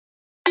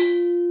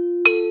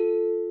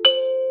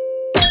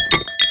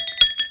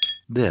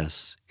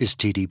This is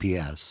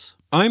TDPS.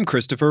 I'm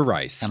Christopher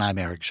Rice. And I'm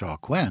Eric Shaw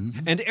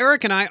Quinn. And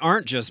Eric and I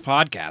aren't just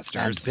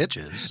podcasters. And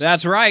bitches.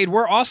 That's right.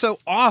 We're also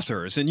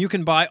authors, and you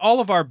can buy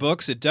all of our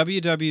books at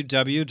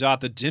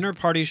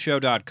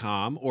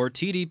www.thedinnerpartyshow.com or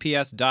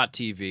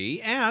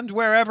tdps.tv and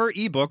wherever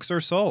ebooks are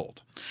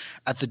sold.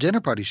 At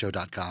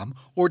thedinnerpartyshow.com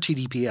or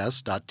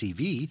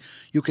tdps.tv,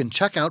 you can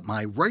check out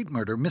my Right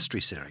Murder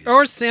mystery series.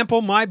 Or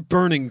sample my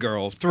Burning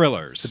Girl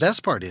thrillers. The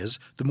best part is,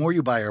 the more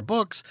you buy our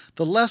books,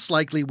 the less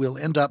likely we'll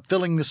end up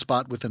filling the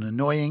spot with an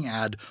annoying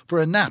ad for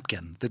a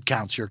napkin that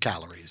counts your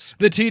calories.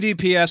 The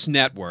TDPS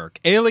Network,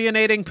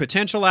 alienating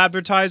potential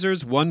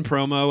advertisers one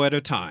promo at a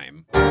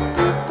time.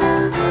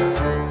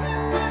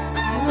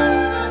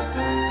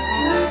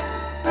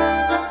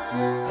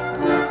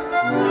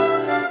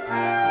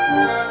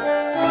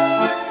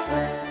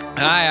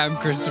 Hi, I'm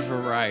Christopher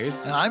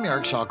Rice. And I'm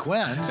Eric Shaw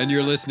Quinn. And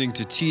you're listening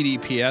to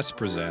TDPS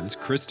Presents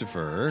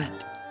Christopher. And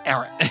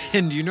Eric.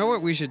 And you know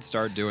what we should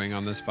start doing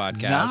on this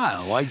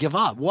podcast? No, I give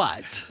up.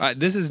 What?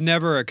 This is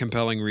never a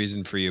compelling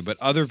reason for you, but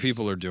other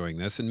people are doing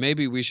this, and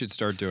maybe we should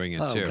start doing it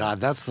too. Oh, God,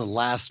 that's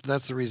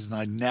the reason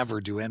I never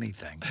do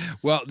anything.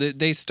 Well, they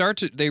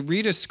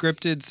read a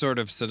scripted sort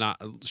of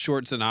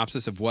short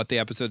synopsis of what the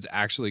episode's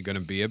actually going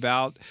to be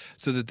about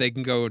so that they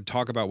can go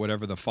talk about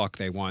whatever the fuck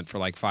they want for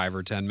like 5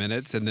 or 10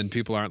 minutes, and then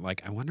people aren't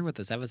like, I wonder what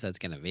this episode's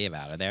going to be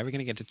about. Are they ever going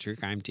to get to True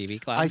Crime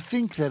TV Club? I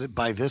think that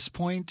by this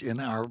point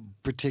in our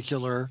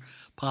particular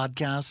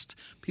podcast,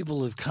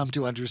 people have come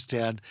to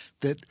understand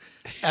that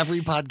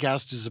every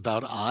podcast is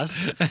about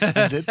us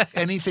and that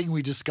anything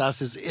we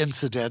discuss is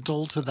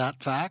incidental to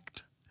that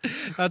fact.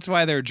 That's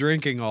why they're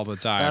drinking all the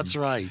time. That's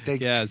right. They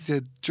Yes.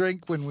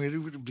 drink when we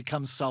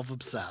become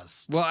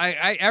self-obsessed. Well,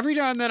 I every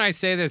now and then I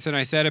say this, and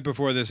I said it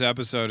before this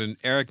episode, and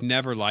Eric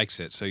never likes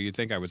it, so you'd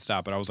think I would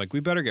stop. But I was like, we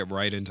better get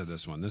right into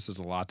this one. This is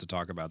a lot to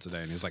talk about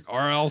today. And he's like,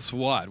 or else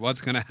what? What's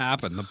going to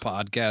happen? The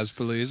podcast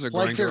police are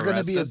going to like they're going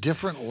to be us? a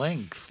different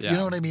length. Yeah. You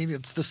know what I mean?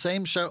 It's the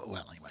same show.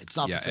 Well, anyway, it's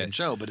not Yeah, the same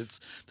show, but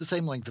it's the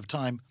same length of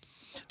time.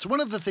 It's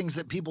one of the things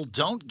that people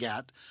don't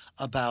get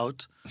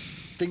about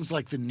things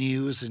like the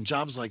news and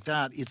jobs like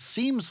that. It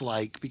seems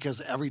like, because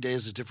every day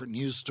is a different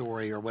news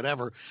story or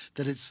whatever,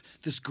 that it's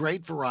this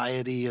great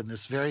variety and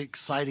this very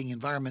exciting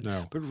environment.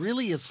 No. But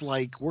really, it's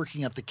like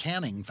working at the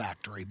canning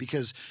factory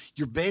because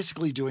you're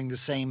basically doing the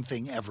same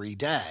thing every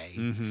day.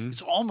 Mm-hmm.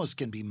 It's almost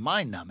can be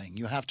mind-numbing.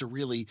 You have to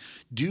really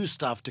do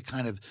stuff to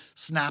kind of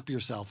snap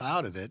yourself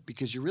out of it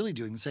because you're really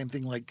doing the same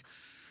thing. Like,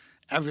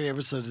 every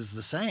episode is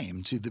the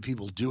same to the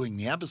people doing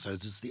the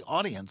episodes. It's the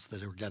audience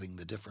that are getting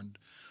the different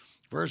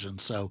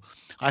versions. So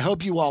I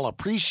hope you all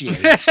appreciate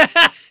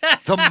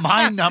the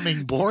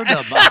mind-numbing boredom.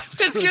 I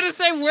was going to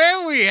say, where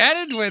are we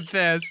headed with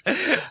this?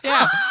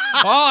 Yeah.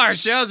 All our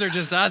shows are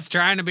just us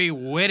trying to be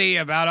witty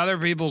about other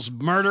people's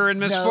murder and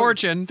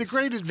misfortune. No, the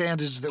great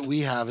advantage that we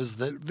have is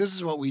that this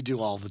is what we do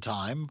all the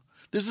time.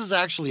 This is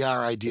actually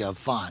our idea of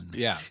fun.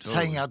 Yeah, Just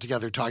totally. hanging out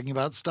together, talking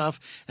about stuff,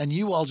 and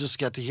you all just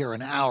get to hear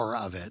an hour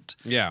of it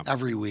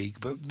every week.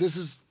 But this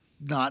is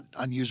not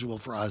unusual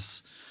for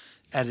us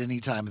at any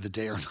time of the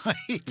day or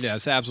night.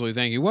 Yes, absolutely.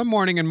 Thank you. One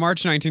morning in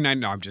March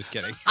 1990. No, I'm just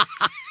kidding.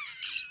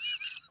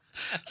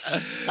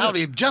 That'll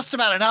be just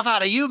about enough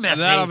out of you,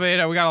 Missy. That'll be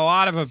it. We got a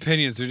lot of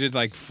opinions. We did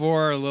like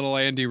 4 little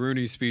Andy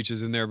Rooney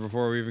speeches in there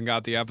before we even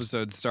got the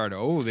episode started.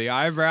 Oh, the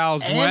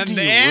eyebrows went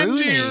to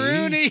Andy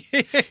Rooney.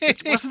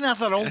 Wasn't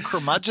that old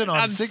curmudgeon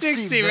on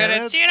 60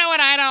 Minutes? You know what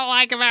I don't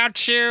like about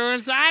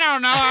shoes? I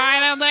don't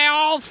know. They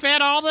all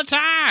fit all the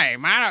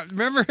time. I don't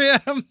remember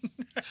him.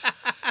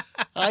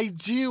 I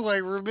do. I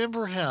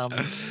remember him.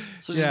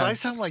 So did Yeah. I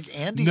sound like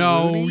Andy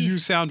No, Rooney? you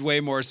sound way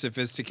more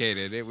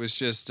sophisticated. It was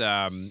just,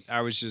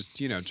 I was just,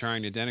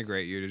 trying to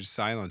denigrate you to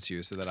silence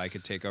you so that I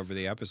could take over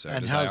the episode.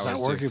 And as I how's that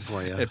always do. working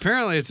for you?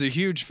 Apparently, it's a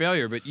huge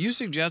failure, but you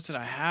suggested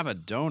I have a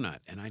donut,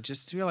 and I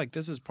just feel like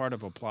this is part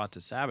of a plot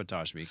to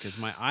sabotage me because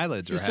my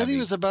eyelids are He said heavy. he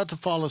was about to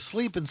fall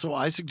asleep, and so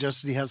I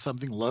suggested he have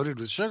something loaded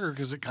with sugar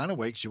because it kind of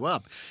wakes you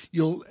up.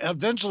 You'll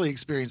eventually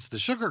experience the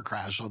sugar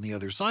crash on the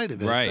other side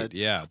of it. Right, but-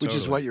 yeah, Which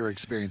is totally. what you're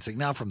experiencing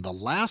now from the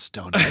last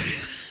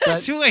donut.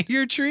 That's the way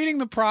you're treating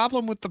the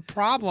problem with the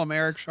problem,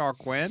 Eric Shaw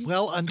Quinn.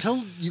 Well,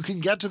 until you can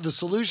get to the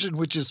solution,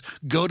 which is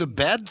go to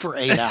bed for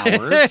 8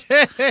 hours,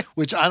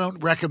 which I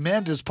don't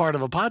recommend as part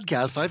of a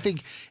podcast. I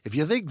think if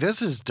you think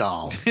this is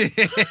dull,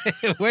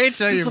 Wait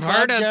till It's you've the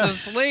heard us podcast.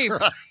 asleep.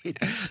 Right.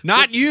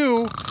 Not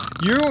you.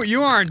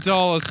 You aren't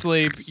dull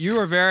asleep. You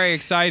are very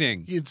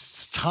exciting.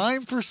 It's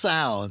time for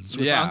sounds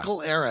with Yeah.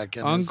 Uncle Eric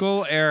and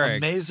Uncle his Eric.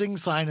 amazing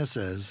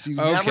sinuses. You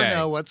Okay. never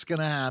know what's going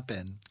to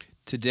happen.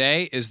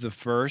 Today is the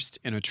first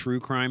in a true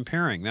crime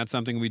pairing. That's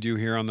something we do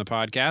here on the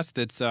podcast.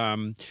 That's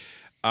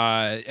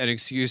an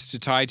excuse to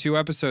tie 2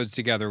 episodes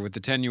together with the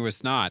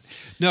tenuous knot.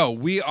 No,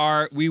 we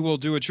will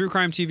do a true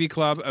crime TV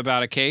club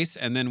about a case,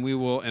 and then we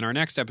will, in our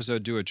next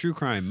episode, do a true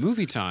crime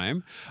movie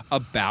time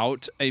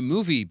about a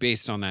movie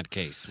based on that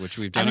case, which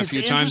we've done And a it's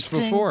few times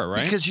interesting before,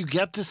 right? Because you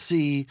get to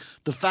see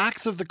the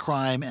facts of the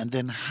crime and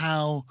then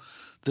how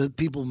the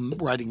people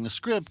writing the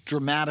script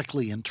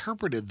dramatically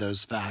interpreted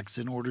those facts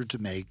in order to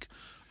make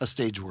a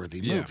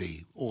stage-worthy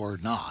movie or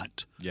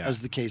not, Yeah.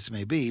 as the case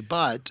may be.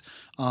 But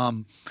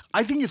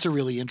I think it's a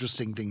really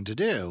interesting thing to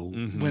do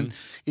when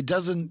it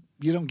doesn't.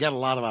 You don't get a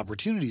lot of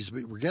opportunities,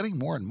 but we're getting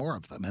more and more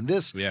of them. And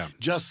this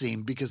just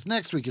seemed, because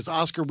next week is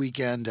Oscar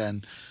weekend,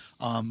 and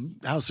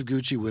House of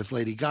Gucci with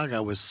Lady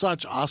Gaga was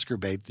such Oscar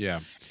bait.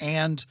 Yeah.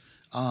 And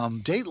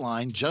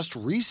Dateline just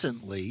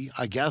recently,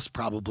 I guess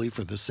probably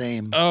for the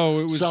same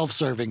it was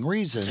self-serving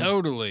reasons,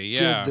 totally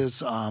did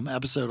this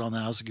episode on the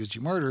House of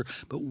Gucci murder.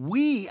 But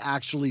we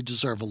actually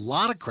deserve a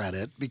lot of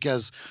credit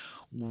because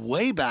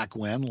way back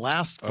when,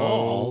 last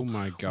fall, oh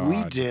my God,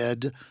 we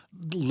did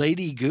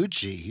Lady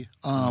Gucci,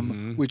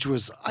 which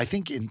was, I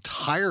think,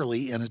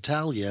 entirely in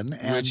Italian.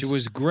 And which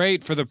was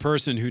great for the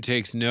person who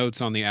takes notes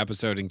on the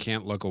episode and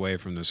can't look away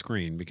from the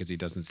screen because he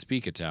doesn't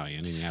speak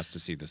Italian and he has to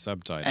see the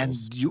subtitles. And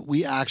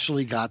we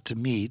actually got to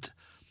meet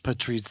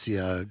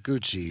Patrizia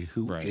Gucci,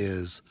 who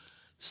is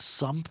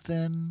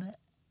something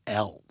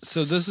else.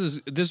 So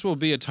this will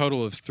be a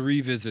total of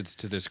 3 visits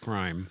to this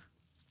crime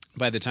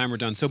by the time we're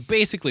done. So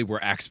basically we're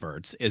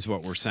experts is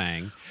what we're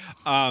saying.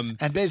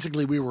 And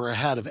basically we were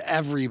ahead of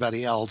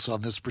everybody else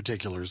on this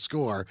particular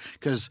score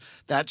because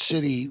that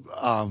shitty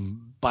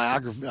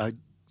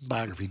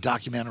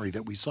documentary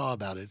that we saw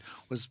about it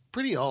was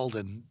pretty old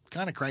and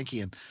kind of cranky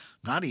and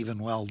not even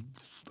well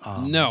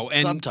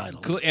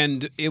subtitled.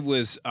 And it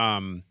was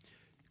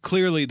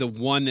clearly the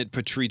one that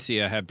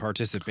Patrizia had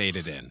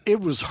participated in.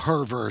 It was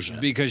her version.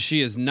 Because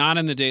she is not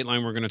in the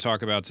Dateline we're going to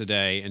talk about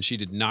today, and she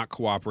did not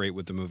cooperate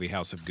with the movie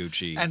House of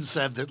Gucci. And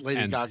said that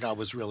Lady Gaga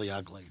was really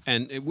ugly.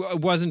 And it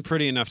wasn't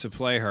pretty enough to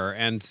play her.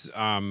 And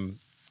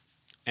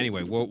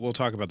anyway, we'll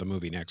talk about the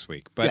movie next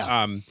week. But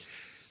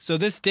so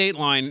this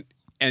Dateline,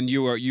 and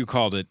you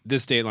called it,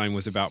 this Dateline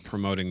was about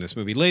promoting this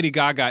movie. Lady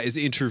Gaga is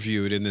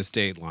interviewed in this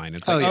Dateline.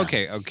 It's like,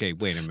 okay,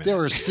 wait a minute.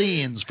 There are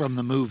scenes from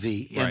the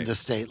movie in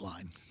this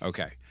Dateline.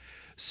 Okay.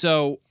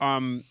 So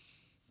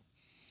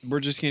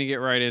we're just going to get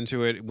right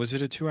into it. Was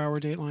it a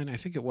 2-hour Dateline? I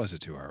think it was a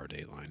 2-hour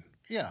Dateline.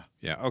 Yeah.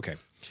 Yeah, okay.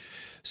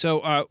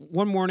 So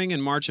one morning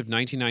in March of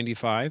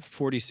 1995,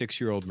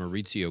 46-year-old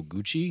Maurizio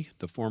Gucci,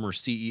 the former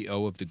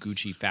CEO of the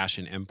Gucci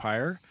fashion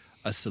empire,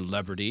 a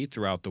celebrity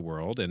throughout the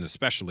world, and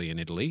especially in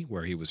Italy,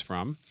 where he was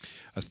from,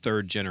 a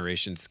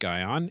third-generation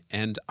Scion.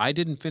 And I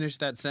didn't finish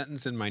that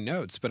sentence in my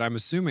notes, but I'm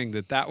assuming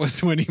that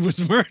was when he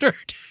was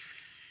murdered.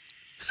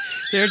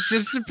 There's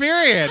just a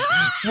period.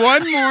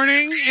 One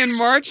morning in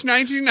March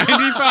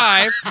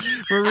 1995,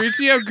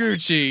 Maurizio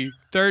Gucci,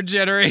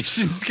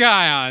 third-generation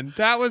Scion.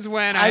 That was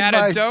when I had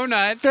a donut.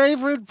 My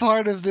favorite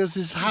part of this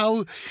is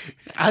how,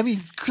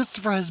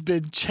 Christopher has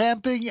been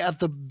champing at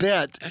the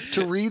bit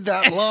to read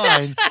that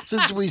line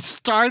since we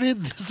started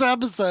this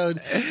episode,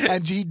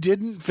 and he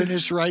didn't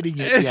finish writing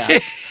it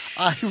yet.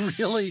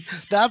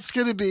 That's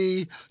going to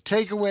be,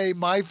 take away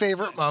my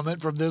favorite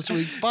moment from this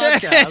week's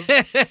podcast.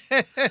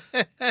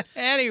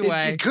 Anyway.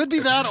 It could be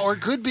that, or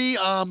it could be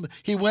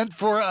he went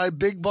for a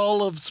big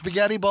bowl of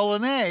spaghetti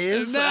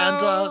bolognese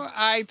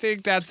I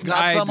think that's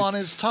got some on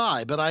his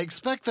tie. But I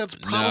expect that's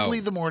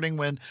probably the morning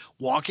when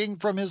walking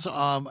from his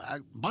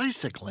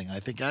bicycling. I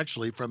think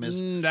actually from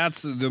his.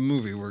 That's the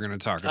movie we're going to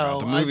talk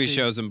about. The movie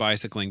shows him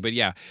bicycling, but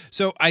yeah.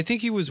 So I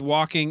think he was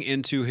walking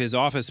into his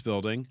office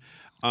building.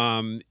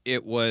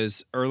 It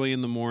was early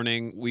in the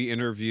morning. We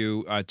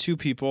interview 2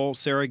 people.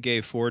 Sarah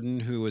Gay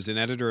Forden, who was an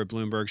editor at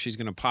Bloomberg. She's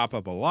going to pop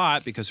up a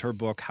lot because her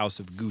book, House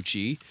of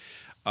Gucci,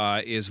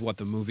 is what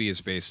the movie is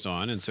based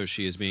on. And so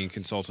she is being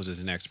consulted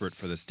as an expert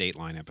for this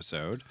Dateline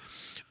episode.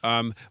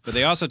 But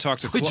they also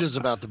talked to... Which is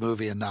about the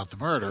movie and not the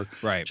murder.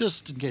 Right.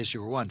 Just in case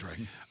you were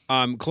wondering.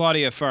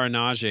 Claudia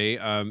Farinage,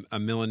 a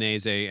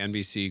Milanese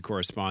NBC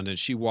correspondent,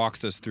 she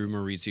walks us through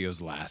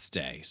Maurizio's last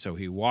day. So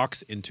he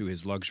walks into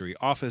his luxury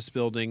office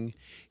building,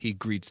 he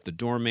greets the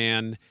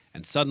doorman,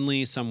 and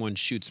suddenly someone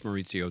shoots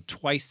Maurizio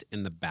twice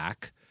in the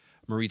back.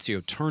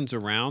 Maurizio turns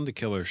around, the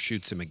killer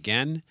shoots him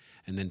again,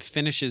 and then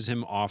finishes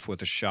him off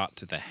with a shot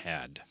to the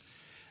head.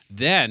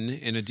 Then,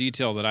 in a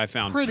detail that I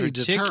found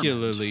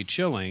particularly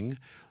chilling,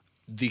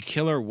 the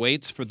killer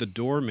waits for the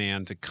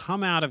doorman to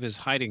come out of his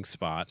hiding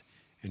spot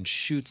and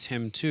shoots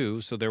him too,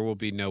 so there will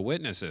be no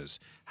witnesses.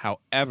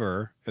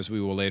 However, as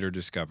we will later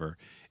discover,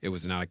 it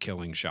was not a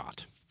killing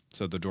shot.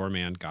 So the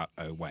doorman got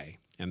away,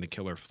 and the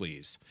killer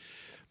flees.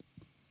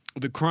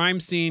 The crime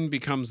scene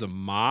becomes a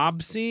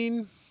mob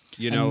scene,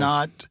 And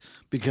not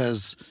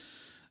because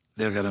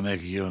they're going to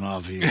make you an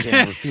offer you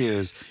can't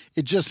refuse.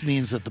 It just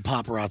means that the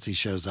paparazzi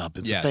shows up.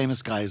 It's a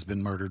famous guy who's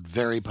been murdered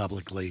very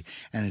publicly,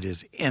 and it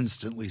is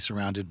instantly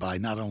surrounded by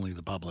not only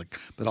the public,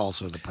 but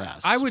also the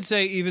press. I would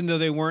say even though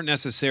they weren't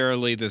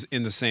necessarily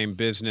in the same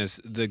business,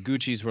 the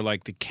Guccis were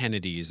like the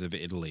Kennedys of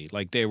Italy.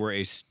 Like they were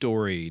a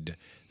storied,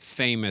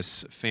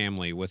 famous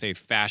family with a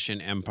fashion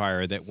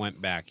empire that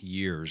went back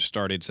years.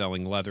 Started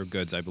selling leather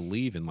goods, I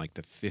believe, in like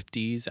the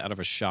 50s out of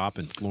a shop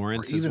in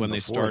Florence is when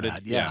they started.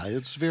 That. Yeah,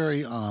 it's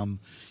very,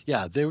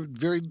 they were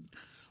very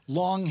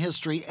long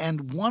history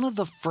and one of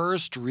the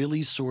first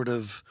really sort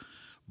of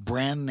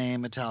brand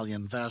name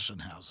Italian fashion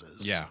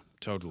houses. Yeah,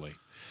 totally.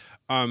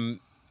 And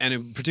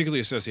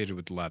particularly associated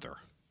with leather.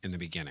 in the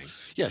beginning.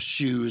 Yeah,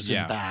 shoes and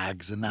Yeah.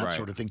 bags and that Right.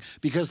 sort of thing.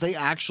 Because they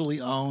actually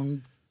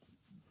own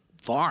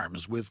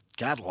farms with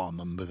cattle on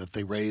them that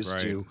they raise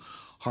Right. to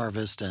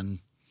harvest and,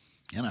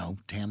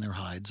 tan their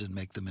hides and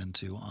make them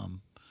into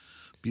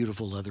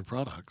beautiful leather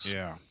products.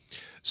 Yeah.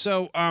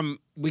 So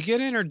we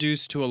get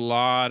introduced to a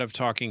lot of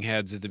talking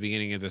heads at the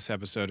beginning of this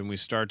episode, and we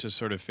start to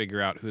sort of figure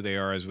out who they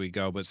are as we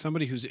go. But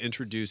somebody who's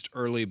introduced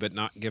early but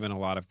not given a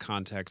lot of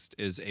context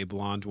is a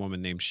blonde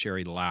woman named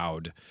Sherry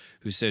Loud,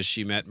 who says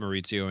she met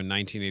Maurizio in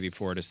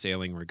 1984 at a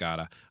sailing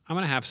regatta. I'm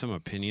going to have some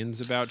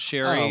opinions about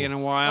Sherry in a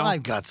while.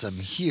 I've got some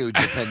huge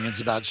opinions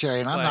about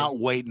Sherry, and I'm like- not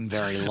waiting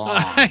very long.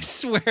 I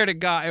swear to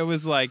God, it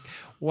was like,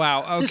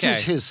 wow, okay. This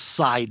is his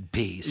side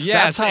piece.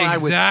 Yes, That's how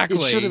exactly.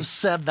 It should have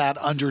said that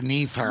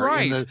underneath her.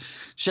 Right. In the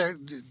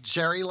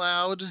Sherry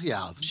Loud?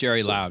 Yeah.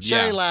 Sherry Loud,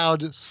 Sherry yeah. Loud,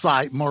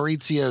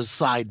 Maurizio's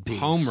side piece.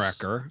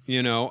 Homewrecker,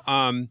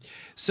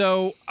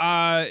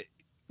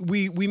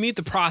 We meet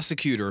the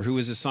prosecutor who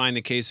was assigned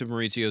the case of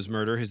Maurizio's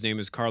murder. His name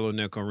is Carlo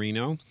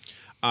Nocarino.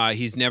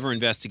 He's never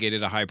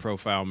investigated a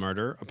high-profile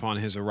murder. Upon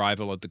his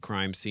arrival at the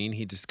crime scene,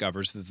 he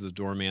discovers that the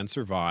doorman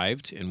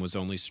survived and was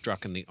only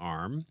struck in the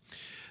arm.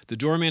 The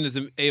doorman is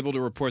able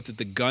to report that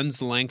the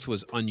gun's length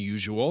was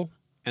unusual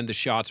and the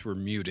shots were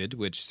muted,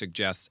 which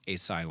suggests a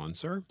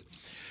silencer.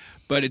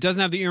 But it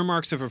doesn't have the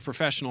earmarks of a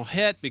professional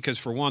hit because,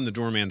 for one, the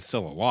doorman's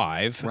still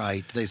alive.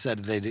 Right. They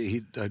said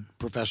a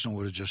professional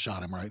would have just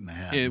shot him right in the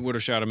head. It would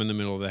have shot him in the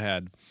middle of the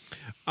head.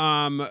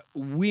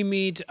 We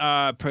meet,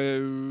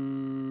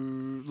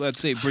 let's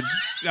see,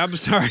 I'm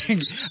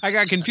sorry. I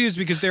got confused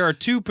because there are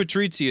two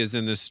Patrizias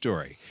in this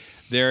story.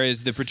 There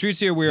is the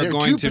Patrizia we are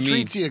going to meet. There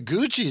are two Patrizia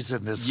Gucci's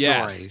in this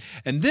Yes. story.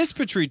 And this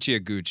Patrizia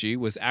Gucci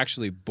was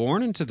actually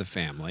born into the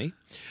family.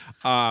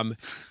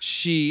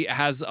 She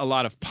has a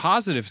lot of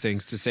positive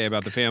things to say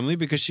about the family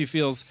because she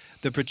feels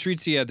the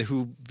Patrizia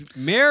who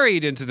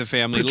married into the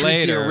family Patrizia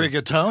later.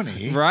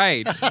 Rigatoni.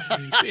 Right.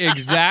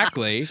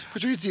 Exactly.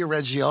 Patrizia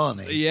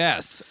Reggiani.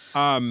 Yes.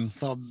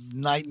 The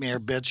nightmare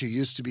bitch who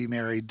used to be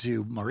married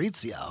to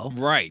Maurizio.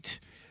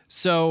 Right.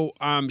 So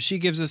she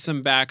gives us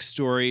some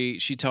backstory.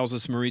 She tells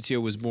us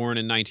Maurizio was born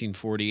in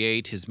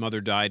 1948. His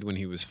mother died when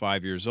he was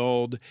 5 years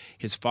old.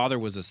 His father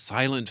was a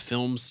silent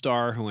film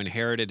star who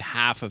inherited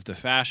half of the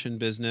fashion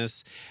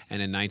business.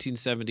 And in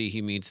 1970,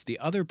 he meets the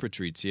other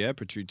Patrizia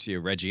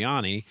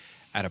Reggiani,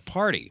 at a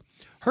party.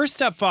 Her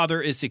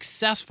stepfather is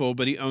successful,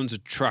 but he owns a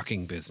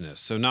trucking business,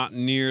 so not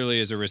nearly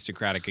as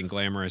aristocratic and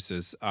glamorous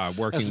as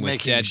working As with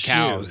making dead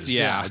cows. shoes,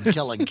 and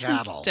killing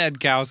cattle. Dead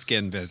cow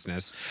skin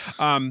business.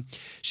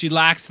 She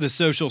lacks the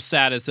social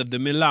status of the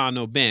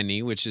Milano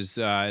Bene, which is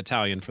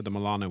Italian for the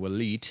Milano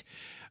elite.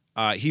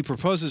 He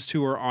proposes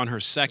to her on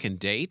her second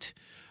date.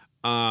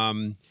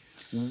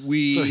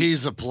 So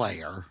he's a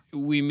player.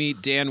 We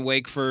meet Dan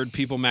Wakeford,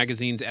 People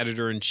Magazine's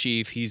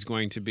editor-in-chief. He's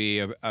going to be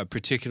a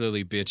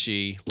particularly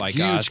bitchy like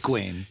us.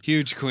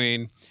 Huge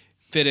queen.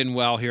 Fit in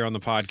well here on the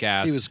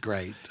podcast. He was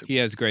great. He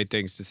has great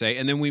things to say.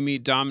 And then we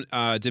meet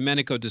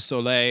Domenico De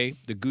Sole,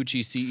 the Gucci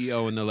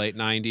CEO in the late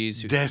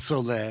 90s.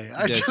 Desolé.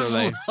 I just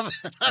Desolé. love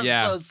it. I'm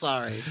Yeah. so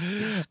sorry.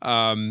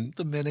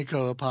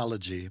 Domenico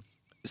apology.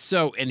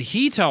 So, and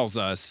he tells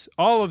us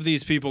all of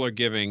these people are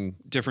giving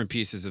different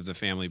pieces of the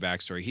family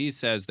backstory. He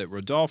says that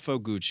Rodolfo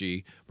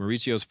Gucci,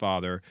 Maurizio's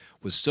father,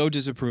 was so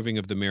disapproving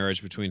of the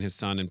marriage between his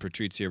son and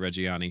Patrizia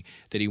Reggiani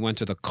that he went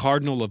to the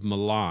Cardinal of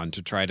Milan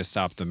to try to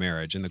stop the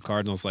marriage. And the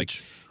Cardinal's like,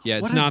 yeah,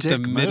 it's What a not the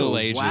dick Middle move.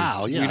 Ages.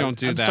 Wow, yeah. We don't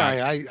do I'm that.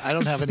 sorry, I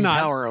don't have It's any not-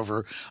 power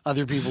over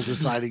other people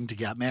deciding to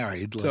get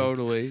married. Like,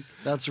 Totally.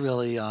 That's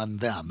really on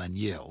them and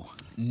you.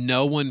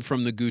 No one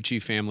from the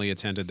Gucci family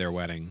attended their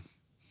wedding.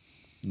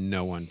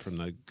 No one from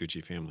the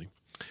Gucci family.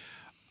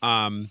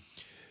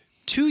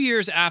 2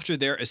 years after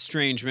their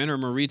estrangement, or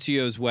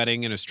Maurizio's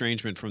wedding and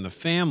estrangement from the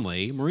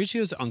family,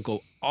 Maurizio's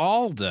uncle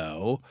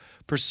Aldo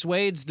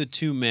persuades the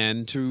two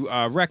men to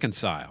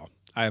reconcile.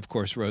 I, of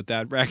course, wrote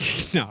that.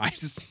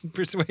 Recognize.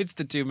 Persuades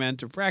the two men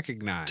to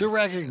recognize. To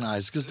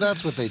recognize, because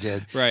that's what they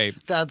did. Right.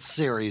 That's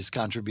Sari's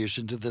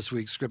contribution to this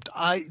week's script.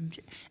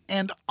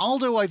 And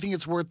Aldo, I think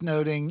it's worth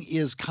noting,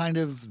 is kind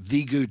of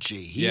the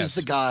Gucci. He's Yes.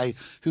 the guy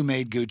who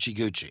made Gucci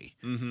Gucci.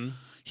 Mm-hmm.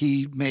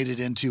 He made it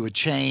into a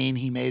chain.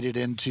 He made it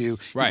into,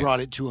 Right. he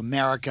brought it to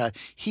America.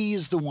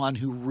 He's the one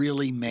who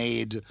really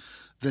made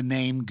the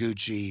name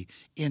Gucci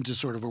into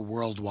sort of a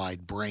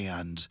worldwide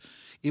brand.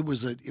 It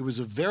was a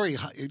very,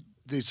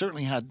 they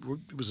certainly had,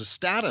 it was a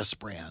status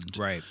brand.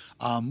 Right.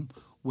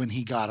 When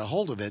he got a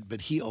hold of it,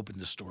 but he opened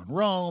the store in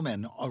Rome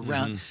and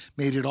around,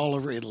 made it all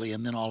over Italy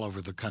and then all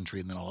over the country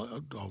and then all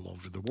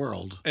over the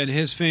world. And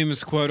his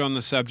famous quote on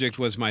the subject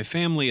was, "My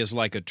family is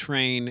like a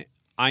train.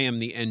 I am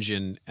the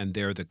engine and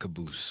they're the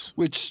caboose."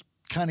 Which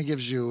kind of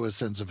gives you a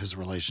sense of his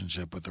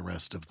relationship with the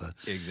rest of the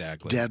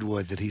Exactly.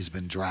 deadwood that he's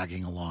been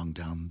dragging along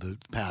down the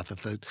path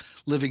of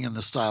living in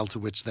the style to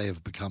which they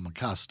have become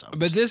accustomed.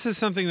 But this is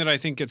something that I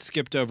think gets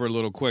skipped over a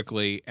little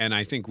quickly, and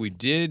I think we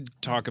did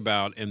talk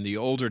about in the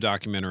older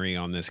documentary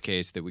on this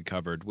case that we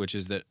covered, which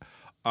is that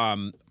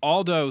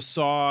Aldo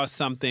saw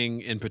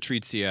something in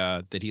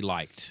Patrizia that he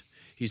liked.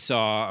 He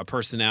saw a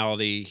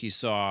personality. He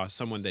saw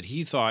someone that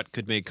he thought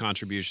could make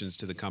contributions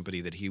to the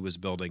company that he was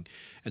building.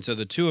 And so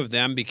the two of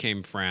them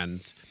became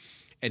friends.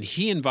 And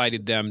he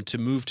invited them to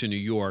move to New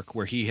York,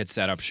 where he had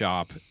set up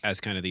shop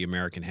as kind of the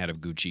American head of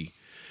Gucci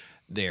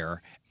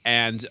there.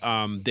 And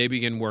they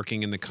began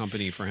working in the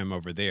company for him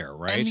over there,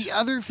 right? And the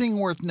other thing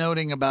worth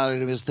noting about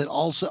it is that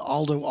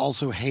Aldo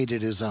also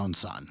hated his own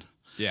son.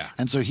 Yeah.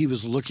 And so he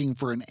was looking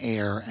for an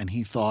heir, and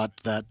he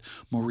thought that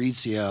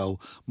Maurizio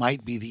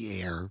might be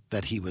the heir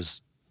that he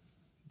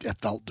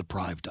felt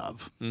deprived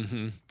of.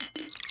 Mm-hmm.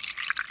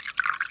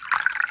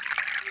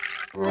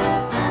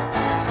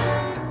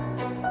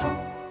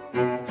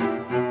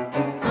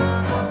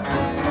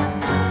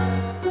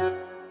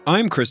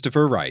 I'm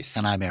Christopher Rice.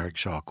 And I'm Eric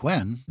Shaw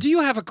Quinn. Do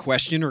you have a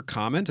question or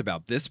comment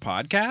about this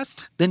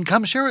podcast? Then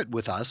come share it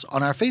with us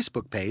on our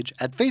Facebook page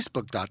at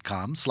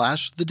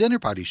facebook.com/The Dinner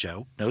Party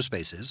Show, no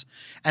spaces,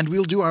 and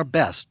we'll do our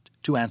best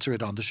to answer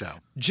it on the show.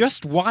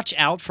 Just watch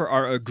out for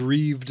our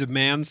aggrieved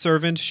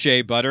manservant,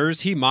 Shea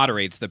Butters. He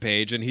moderates the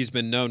page, and he's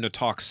been known to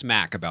talk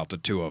smack about the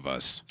two of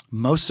us.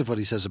 Most of what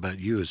he says about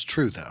you is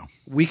true, though.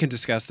 We can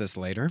discuss this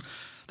later.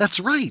 That's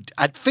right,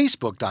 at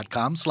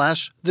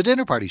facebook.com/The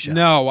Dinner Party Show.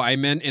 No, I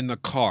meant in the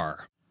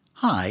car.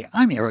 Hi,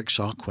 I'm Eric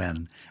Shaw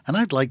Quinn, and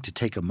I'd like to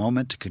take a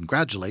moment to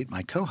congratulate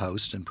my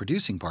co-host and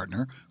producing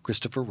partner,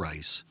 Christopher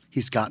Rice.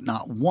 He's got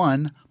not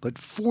one, but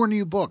 4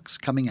 new books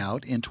coming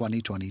out in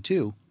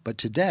 2022. But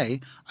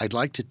today, I'd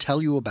like to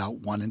tell you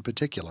about one in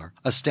particular,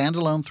 a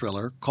standalone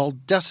thriller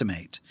called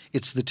Decimate.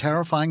 It's the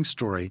terrifying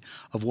story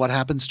of what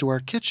happens to our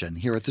kitchen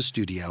here at the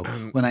studio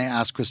when I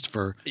ask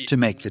Christopher to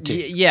make the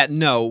tea.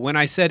 No. When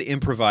I said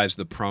improvise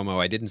the promo,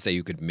 I didn't say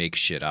you could make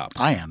shit up.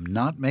 I am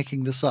not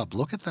making this up.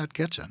 Look at that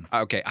kitchen.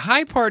 Okay.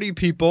 Hi, party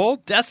people.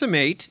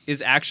 Decimate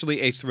is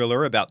actually a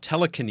thriller about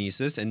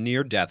telekinesis and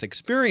near-death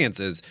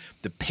experiences.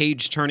 The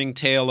page-turning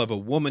tale of a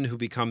woman who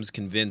becomes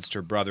convinced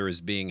her brother is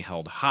being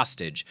held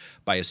hostage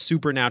by a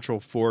supernatural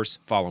force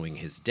following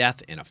his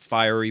death in a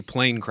fiery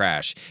plane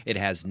crash. It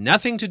has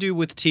nothing to do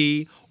with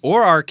tea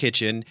or our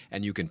kitchen,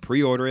 and you can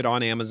pre-order it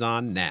on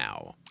Amazon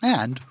now.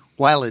 And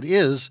while it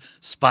is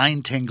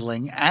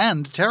spine-tingling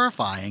and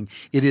terrifying,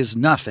 it is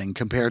nothing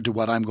compared to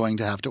what I'm going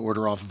to have to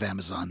order off of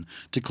Amazon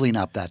to clean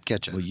up that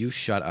kitchen. Will you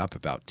shut up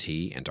about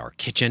tea and our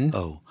kitchen?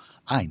 Oh,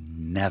 I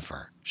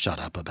never shut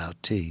up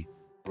about tea.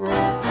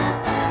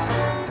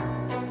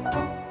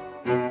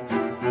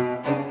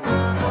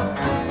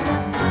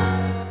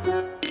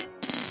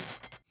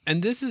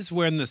 And this is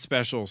when the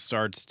special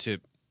starts to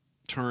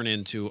turn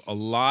into a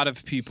lot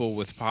of people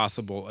with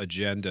possible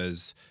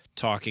agendas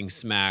talking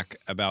smack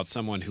about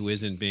someone who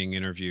isn't being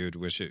interviewed,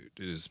 which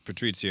is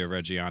Patrizia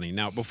Reggiani.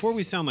 Now, before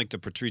we sound like the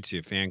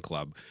Patrizia fan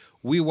club,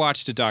 we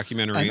watched a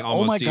documentary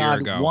almost a year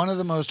ago. one of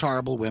the most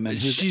horrible women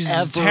who's She's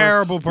ever a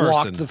terrible person.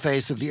 walked the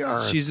face of the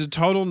earth. She's a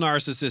total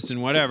narcissist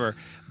and whatever.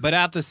 But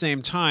at the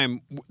same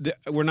time,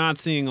 we're not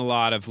seeing a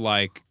lot of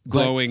like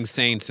glowing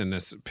saints in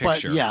this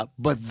picture.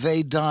 But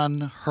they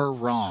done her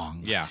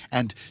wrong. Yeah.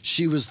 And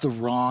she was the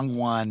wrong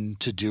one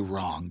to do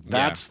wrong.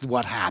 That's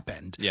what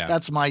happened. Yeah.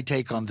 That's my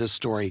take on this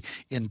story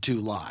in 2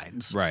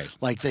 lines. Right.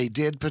 Like they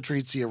did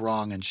Patrizia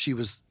wrong, and she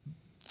was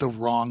the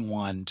wrong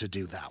one to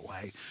do that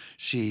way.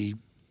 She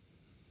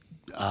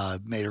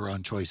made her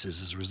own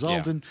choices as a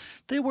result, and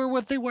they were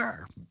what they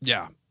were.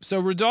 Yeah. So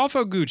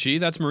Rodolfo Gucci,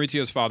 that's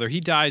Maurizio's father, he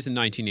dies in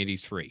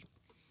 1983.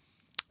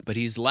 But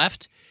he's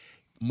left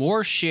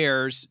more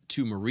shares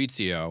to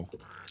Maurizio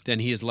than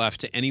he has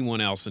left to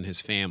anyone else in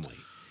his family,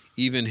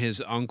 even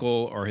his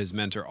uncle or his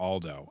mentor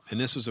Aldo. And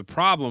this was a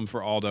problem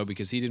for Aldo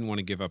because he didn't want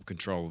to give up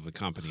control of the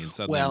company, and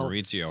suddenly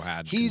Maurizio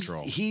had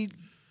control.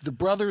 The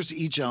brothers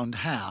each owned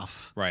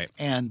half. Right.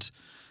 And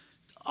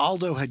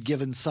Aldo had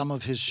given some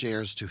of his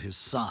shares to his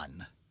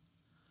son.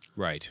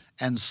 Right.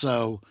 And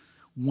so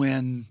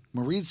when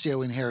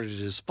Maurizio inherited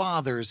his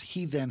father's,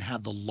 he then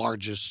had the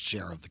largest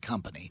share of the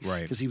company.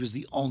 Right. Because he was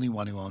the only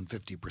one who owned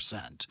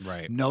 50%.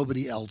 Right.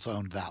 Nobody else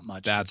owned that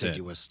much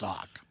contiguous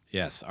stock.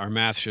 Yes, our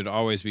math should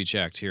always be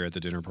checked here at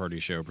the Dinner Party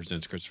Show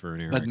presents Christopher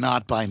and Eric. But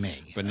not by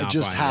me. But not I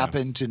just by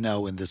happened to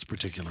know in this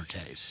particular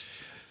case.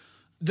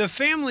 The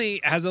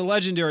family has a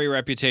legendary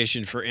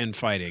reputation for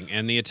infighting,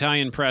 and the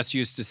Italian press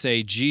used to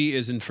say G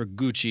isn't for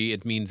Gucci,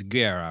 it means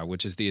guerra,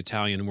 which is the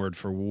Italian word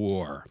for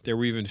war. There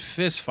were even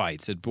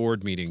fistfights at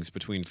board meetings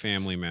between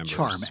family members.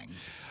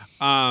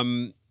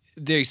 Charming.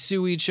 They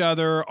sue each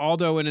other.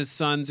 Aldo and his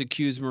sons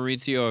accuse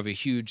Maurizio of a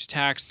huge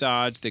tax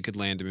dodge that could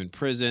land him in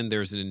prison.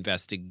 There's an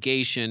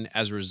investigation.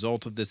 As a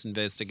result of this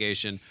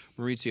investigation,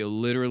 Maurizio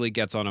literally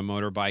gets on a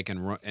motorbike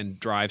and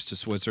drives to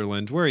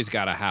Switzerland, where he's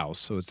got a house,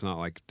 so it's not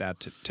like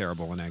that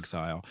terrible in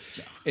exile.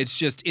 Yeah.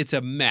 It's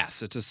a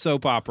mess. It's a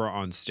soap opera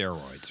on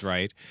steroids,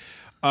 right?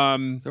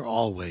 There's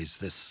always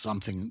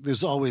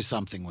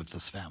something with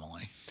this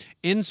family.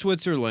 In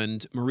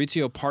Switzerland,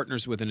 Maurizio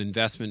partners with an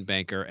investment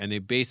banker, and they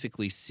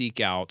basically seek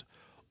out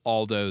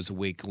Aldo's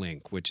weak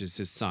link, which is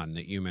his son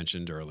that you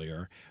mentioned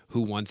earlier,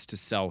 who wants to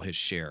sell his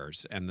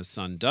shares. And the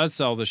son does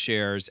sell the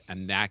shares,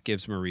 and that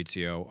gives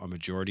Maurizio a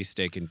majority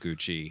stake in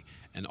Gucci,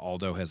 and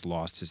Aldo has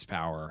lost his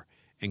power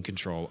and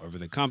control over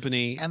the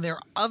company. And there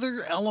are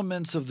other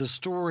elements of the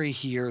story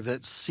here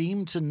that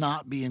seem to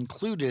not be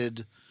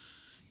included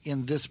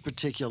in this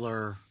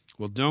particular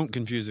Well, don't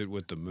confuse it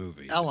with the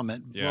movie.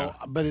 element. Yeah. Well,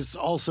 but it's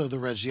also the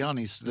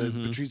Reggiani, the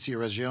Patrizia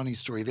Reggiani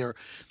story. There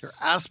are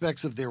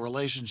aspects of their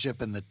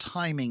relationship and the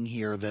timing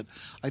here that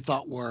I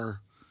thought were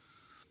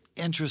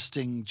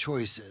interesting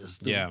choices.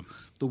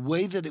 The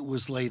way that it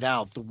was laid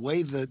out, the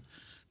way that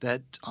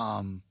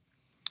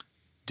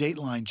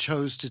Dateline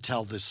chose to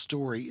tell this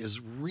story is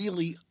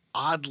really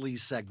oddly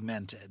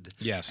segmented.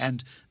 Yes.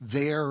 And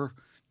their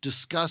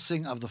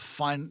discussing of the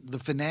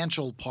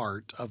financial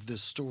part of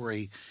this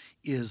story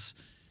is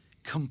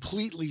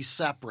completely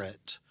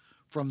separate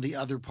from the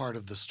other part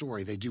of the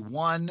story. They do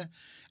one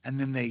and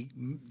then they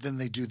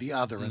do the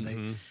other.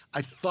 And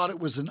I thought it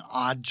was an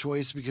odd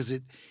choice because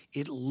it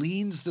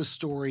leans the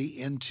story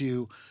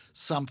into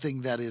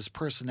something that is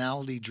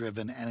personality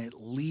driven and it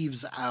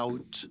leaves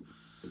out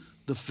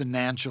the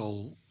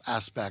financial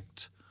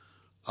aspect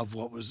of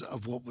what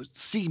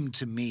seemed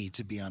to me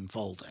to be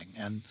unfolding.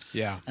 And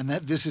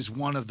that this is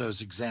one of those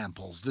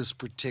examples, this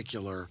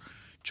particular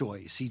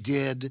choice.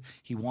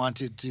 He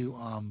wanted to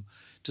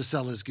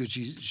sell his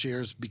Gucci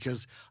shares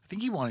because I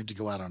think he wanted to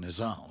go out on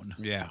his own.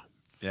 Yeah.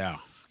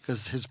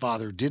 Because his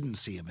father didn't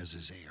see him as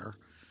his heir,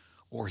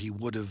 or he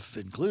would have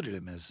included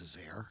him as his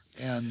heir.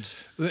 And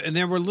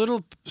there were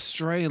little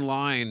stray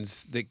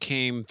lines that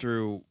came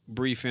through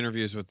brief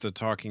interviews with the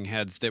talking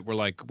heads that were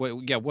like,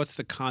 what's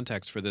the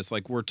context for this?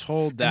 Like, we're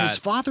told that his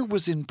father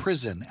was in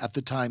prison at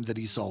the time that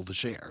he sold the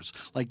shares.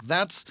 Like,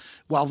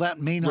 while that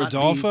may not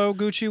Rodolfo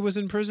Gucci was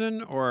in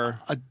prison, or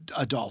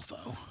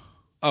Adolfo.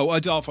 Oh,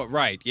 Adolfo,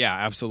 right. Yeah,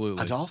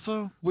 absolutely.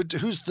 Adolfo?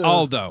 Who's the...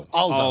 Aldo.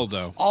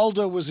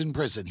 Aldo was in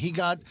prison. He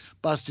got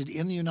busted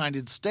in the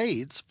United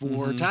States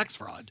for tax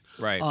fraud.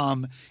 Right.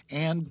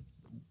 And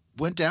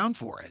went down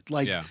for it.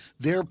 Like,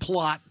 their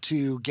plot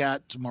to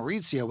get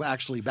Maurizio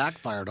actually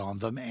backfired on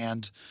them.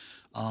 And...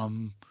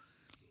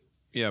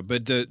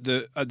 but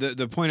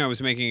the point I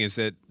was making is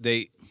that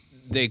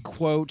they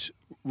quote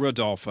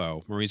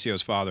Rodolfo,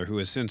 Maurizio's father, who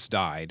has since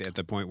died at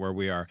the point where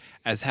we are,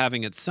 as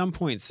having at some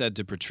point said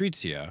to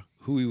Patrizia,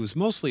 who he was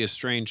mostly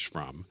estranged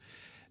from,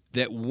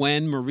 that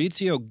when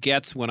Maurizio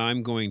gets what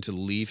I'm going to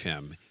leave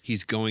him,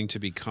 he's going to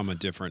become a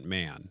different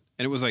man.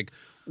 And it was like,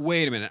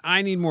 wait a minute,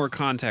 I need more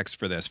context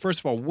for this.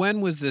 First of all,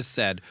 when was this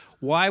said?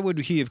 Why would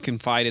he have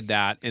confided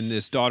that in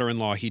this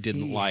daughter-in-law he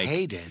didn't like?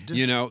 Hated.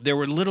 You know, there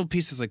were little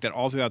pieces like that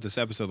all throughout this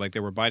episode, like they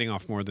were biting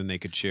off more than they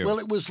could chew. Well,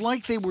 it was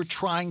like they were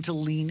trying to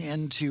lean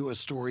into a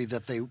story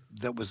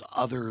that was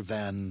other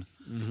than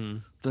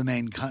the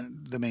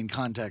main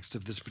context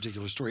of this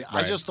particular story.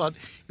 Right. I just thought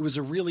it was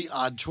a really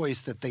odd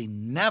choice that they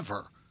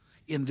never,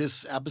 in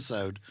this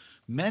episode,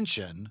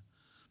 mention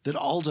that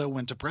Aldo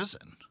went to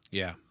prison.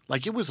 Yeah.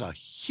 Like, it was a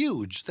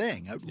huge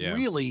thing.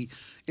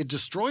 It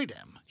destroyed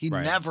him. He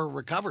never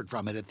recovered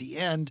from it. At the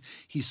end,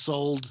 he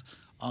sold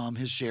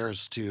his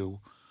shares to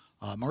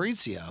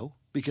Maurizio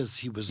because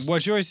he was...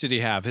 What choice did he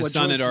have? His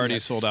son had already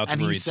sold out to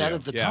Maurizio. And he said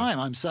at the time,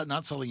 I'm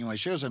not selling you my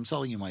shares, I'm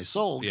selling you my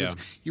soul, because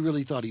he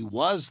really thought he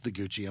was the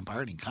Gucci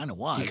Empire, and he kind of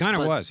was. He kind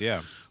of was,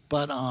 yeah.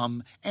 But,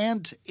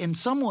 and in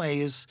some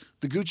ways,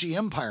 the Gucci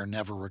Empire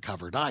never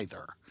recovered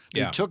either.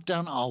 They took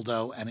down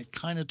Aldo, and it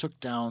kind of took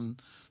down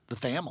the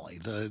family,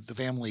 the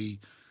family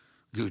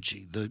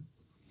Gucci,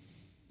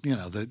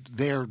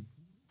 their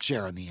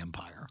share in the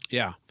empire.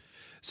 Yeah.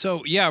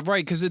 So,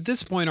 right, because at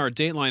this point, our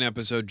Dateline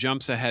episode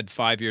jumps ahead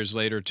 5 years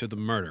later to the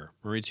murder.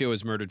 Maurizio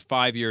is murdered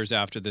 5 years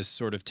after this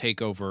sort of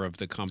takeover of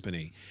the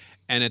company.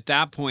 And at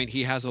that point,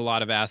 he has a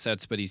lot of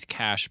assets, but he's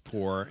cash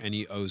poor, and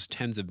he owes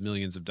tens of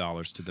millions of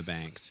dollars to the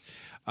banks.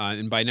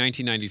 And by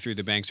 1993,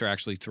 the banks are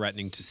actually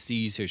threatening to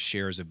seize his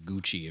shares of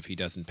Gucci if he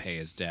doesn't pay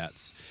his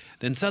debts.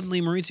 Then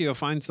suddenly, Maurizio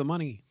finds the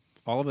money.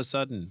 All of a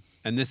sudden.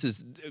 And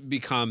this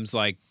becomes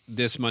like,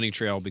 this money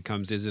trail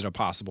becomes, is it a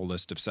possible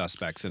list of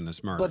suspects in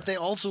this murder? But they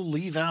also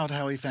leave out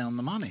how he found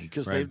the money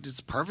because it's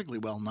perfectly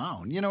well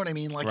known. You know what I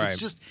mean? Like, it's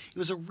just, it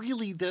was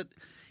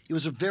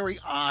a very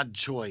odd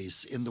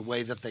choice in the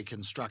way that they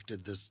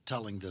constructed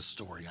telling this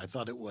story. I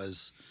thought it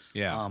was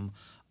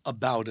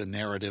about a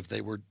narrative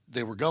they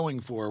were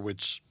going for,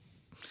 which,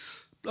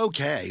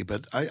 okay,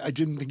 but I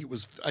didn't think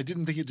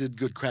it did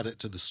good credit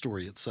to the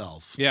story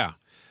itself. Yeah.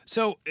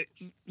 So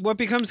what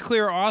becomes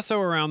clear also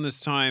around this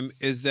time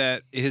is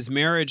that his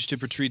marriage to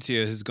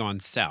Patrizia has gone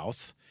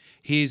south.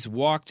 He's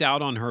walked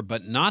out on her,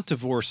 but not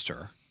divorced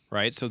her,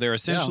 right? So they're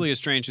essentially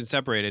estranged and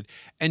separated.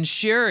 And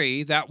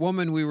Sherry, that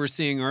woman we were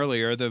seeing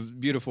earlier, the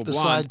beautiful blonde,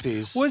 side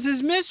piece, was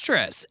his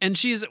mistress. And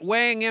she's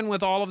weighing in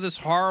with all of this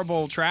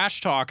horrible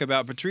trash talk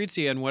about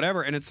Patrizia and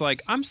whatever. And it's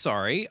like, I'm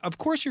sorry. Of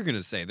course you're going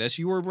to say this.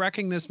 You were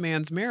wrecking this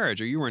man's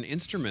marriage, or you were an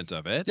instrument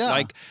of it. Yeah.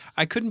 Like,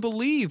 I couldn't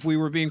believe we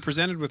were being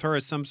presented with her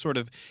as some sort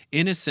of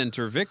innocent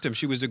or victim.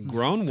 She was a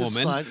grown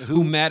woman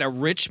who met a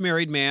rich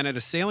married man at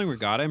a sailing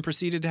regatta and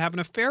proceeded to have an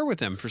affair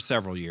with him for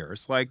several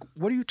years. Like,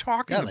 what are you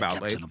talking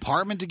about? They kept an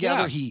apartment together.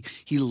 together. Yeah.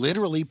 He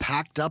literally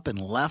packed up and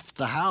left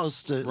the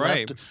house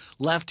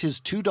left his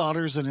 2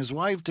 daughters and his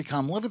wife to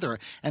come live with her.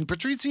 And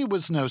Patrizia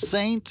was no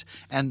saint,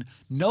 and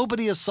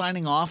nobody is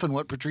signing off on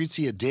what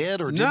Patrizia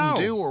did or didn't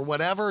do or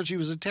whatever. She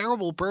was a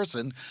terrible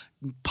person,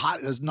 a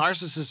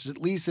narcissist at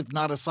least, if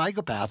not a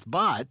psychopath.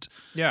 But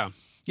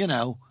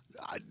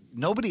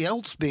nobody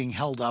else being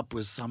held up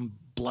was some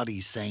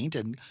bloody saint,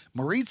 and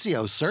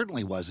Maurizio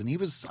certainly wasn't. He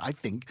was, I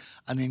think,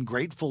 an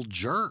ungrateful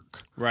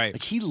jerk. Right.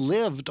 Like, he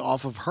lived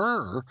off of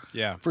her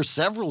for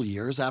several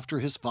years after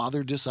his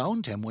father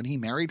disowned him when he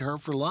married her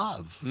for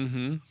love.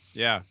 Mm-hmm.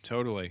 Yeah,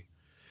 totally.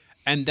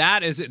 And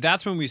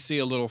that's when we see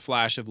a little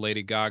flash of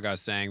Lady Gaga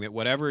saying that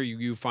whatever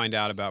you find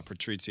out about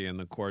Patrizia in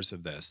the course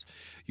of this,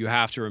 you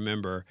have to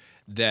remember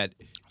that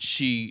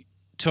she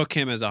took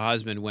him as a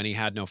husband when he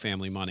had no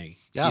family money.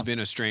 Yeah. He'd been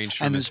estranged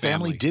from and his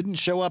family didn't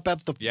show up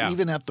at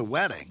even at the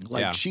wedding.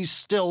 Like, she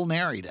still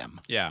married him.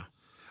 Yeah.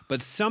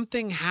 But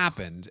something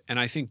happened, and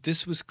I think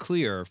this was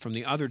clear from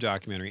the other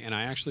documentary, and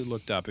I actually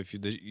looked up, if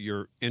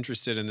you're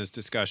interested in this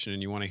discussion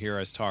and you want to hear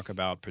us talk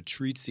about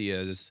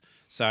Patrizia's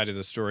side of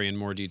the story in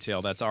more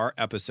detail, that's our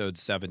episode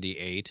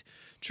 78.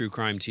 True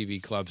Crime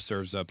TV Club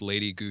serves up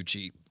Lady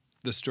Gucci,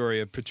 the story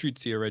of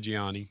Patrizia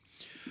Reggiani.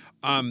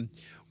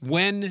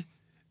 When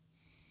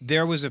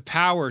there was a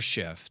power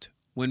shift,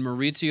 when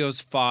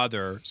Maurizio's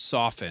father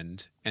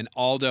softened and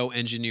Aldo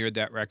engineered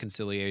that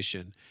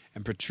reconciliation,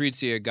 and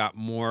Patrizia got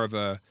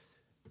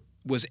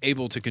was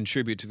able to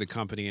contribute to the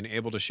company and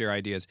able to share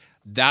ideas,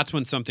 that's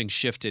when something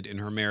shifted in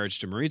her marriage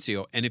to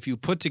Maurizio. And if you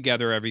put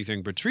together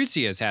everything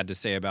Patrizia has had to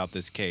say about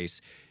this case,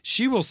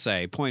 she will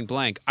say, point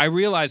blank, I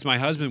realized my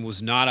husband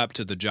was not up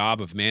to the job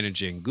of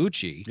managing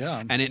Gucci,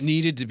 and it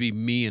needed to be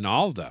me and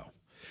Aldo.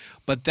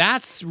 But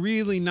that's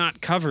really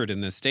not covered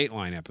in this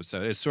Dateline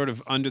episode. It's sort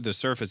of under the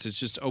surface. It's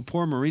just,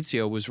 poor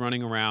Maurizio was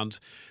running around.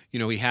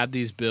 He had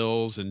these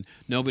bills, and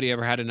nobody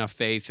ever had enough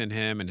faith in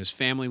him, and his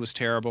family was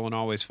terrible and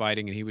always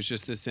fighting, and he was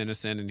just this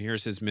innocent, and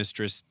here's his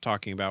mistress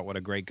talking about what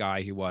a great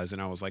guy he was.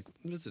 And I was like,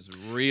 this is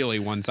really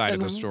one side of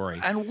the story.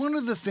 And one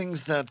of the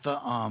things that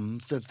the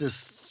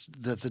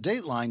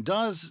Dateline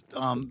does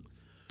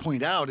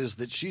point out is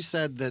that she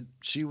said that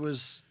she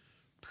was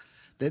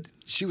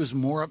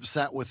more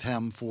upset with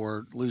him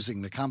for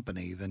losing the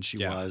company than she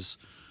was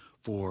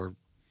for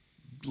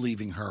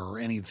leaving her or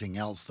anything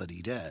else that he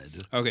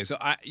did. Okay, so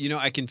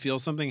I can feel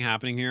something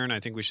happening here, and I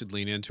think we should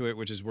lean into it,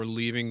 which is we're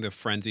leaving the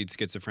frenzied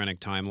schizophrenic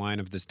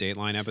timeline of this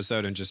Dateline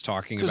episode and just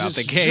talking about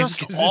the case.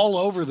 Just all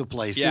over the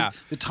place. Yeah.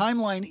 The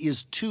timeline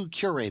is too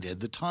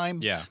curated.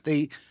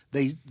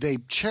 They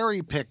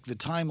cherry pick the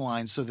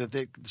timeline so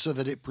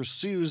that it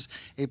pursues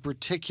a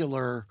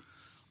particular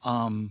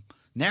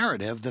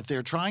narrative that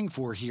they're trying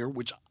for here,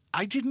 which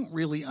I didn't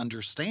really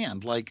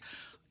understand. Like,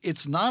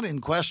 it's not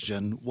in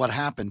question what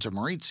happened to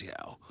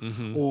Maurizio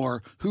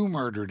or who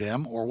murdered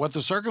him or what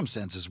the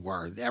circumstances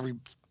were.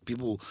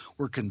 People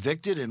were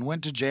convicted and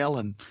went to jail,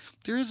 and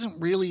there isn't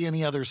really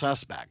any other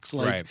suspects.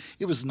 Like,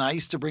 it was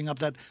nice to bring up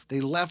that they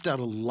left out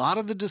a lot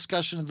of the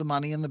discussion of the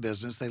money in the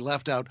business. They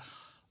left out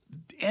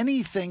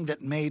anything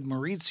that made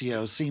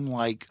Maurizio seem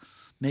like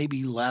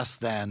maybe less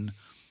than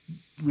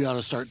we ought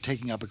to start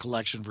taking up a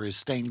collection for his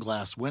stained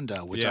glass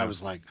window, which I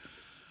was like,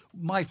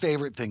 my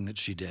favorite thing that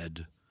she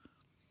did,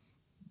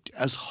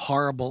 as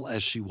horrible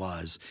as she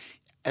was,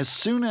 as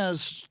soon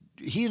as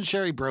he and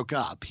Sherry broke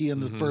up, he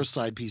and the first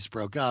side piece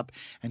broke up,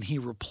 and he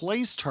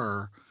replaced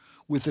her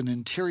with an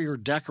interior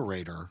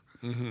decorator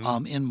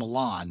in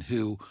Milan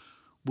who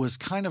was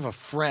kind of a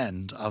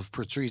friend of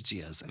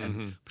Patrizia's.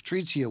 And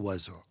Patrizia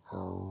was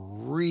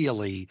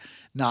really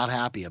not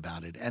happy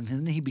about it. And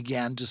then he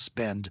began to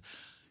spend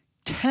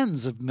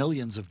tens of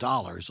millions of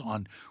dollars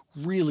on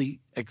really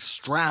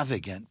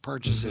extravagant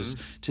purchases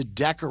to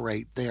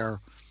decorate their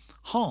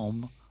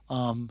home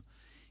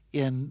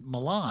in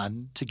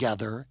Milan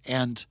together.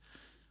 And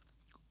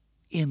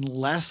in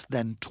less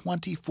than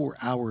 24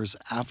 hours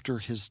after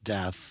his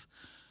death,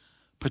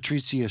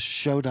 Patrizia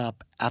showed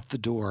up at the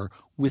door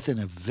with an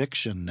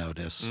eviction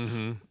notice,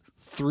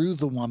 threw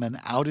the woman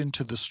out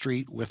into the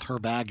street with her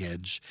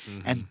baggage,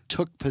 and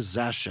took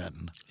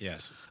possession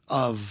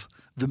of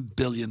the $1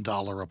 billion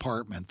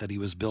apartment that he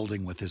was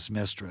building with his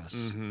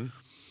mistress.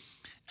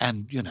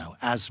 And,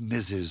 as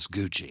Mrs.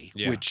 Gucci,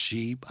 which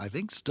she, I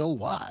think, still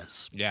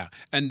was. Yeah.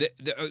 And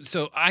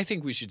so I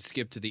think we should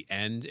skip to the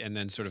end and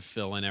then sort of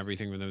fill in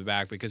everything from the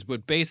back, because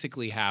what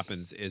basically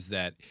happens is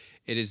that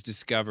it is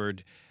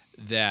discovered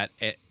that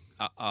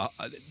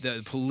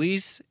the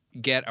police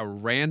get a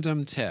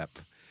random tip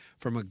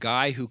from a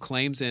guy who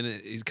claims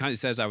he kind of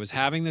says, I was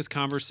having this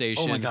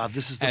conversation. Oh my God,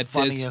 this is the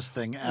funniest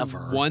thing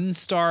ever.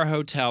 1-star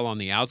hotel on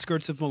the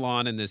outskirts of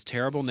Milan in this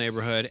terrible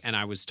neighborhood, and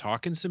I was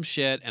talking some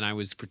shit, and I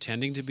was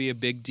pretending to be a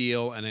big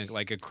deal and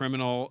like a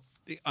criminal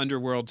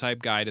underworld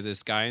type guy to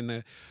this guy in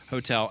the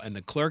hotel, and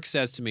the clerk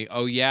says to me,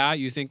 oh yeah,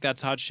 you think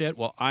that's hot shit?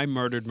 Well, I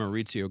murdered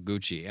Maurizio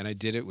Gucci, and I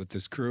did it with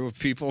this crew of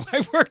people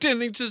I worked in,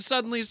 and he just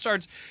suddenly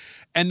starts,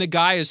 and the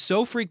guy is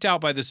so freaked out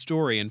by the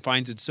story and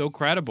finds it so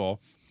credible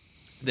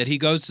that he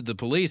goes to the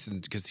police,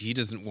 and because he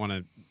doesn't want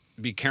to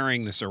be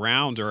carrying this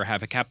around or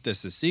have kept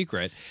this a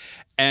secret.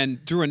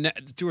 And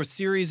through a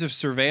series of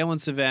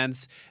surveillance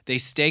events, they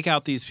stake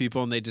out these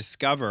people and they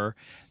discover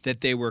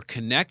that they were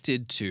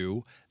connected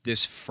to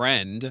this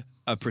friend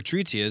of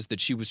Patrizia's that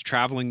she was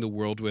traveling the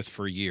world with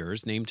for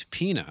years named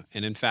Pina.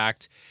 And in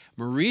fact,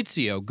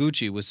 Maurizio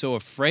Gucci was so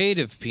afraid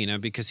of Pina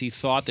because he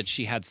thought that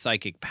she had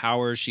psychic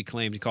powers. He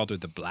called her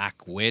the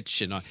Black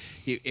Witch.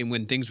 And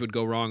when things would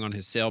go wrong on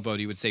his sailboat,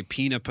 he would say,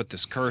 Pina put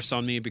this curse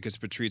on me because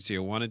Patrizia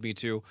wanted me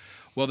to.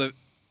 Well,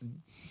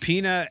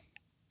 Pina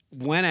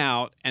went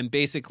out and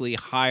basically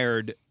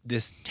hired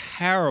this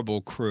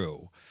terrible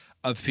crew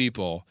of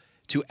people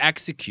to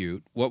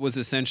execute what was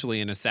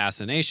essentially an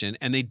assassination,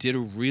 and they did a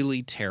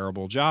really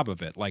terrible job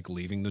of it, like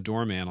leaving the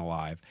doorman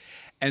alive.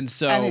 And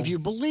if you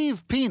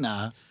believe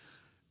Pina,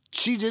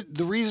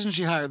 the reason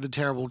she hired the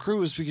terrible crew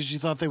was because she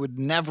thought they would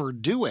never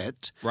do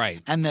it.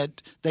 Right. And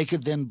that they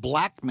could then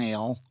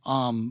blackmail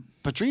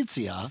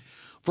Patrizia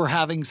for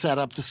having set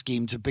up the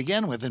scheme to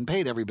begin with and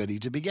paid everybody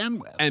to begin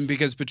with. And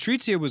because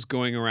Patrizia was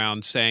going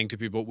around saying to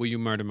people, will you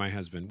murder my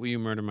husband? Will you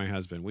murder my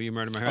husband? Will you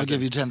murder my husband? I'll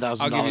give you $10,000.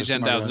 I'll give you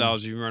 $10,000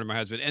 if you murder my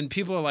husband. And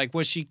people are like,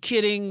 was she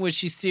kidding? Was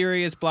she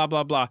serious? Blah,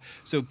 blah, blah.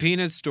 So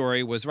Pina's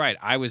story was right.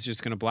 I was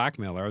just going to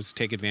blackmail her. I was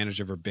take advantage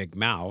of her big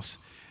mouth,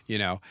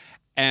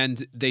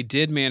 And they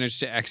did manage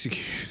to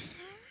execute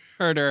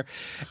her.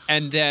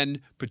 And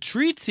then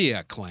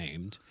Patrizia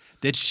claimed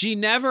that she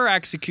never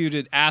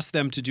asked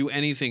them to do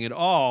anything at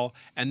all,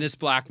 and this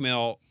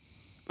blackmail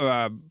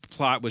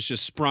plot was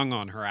just sprung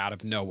on her out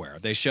of nowhere.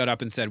 They showed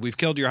up and said, we've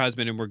killed your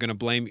husband, and we're going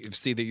to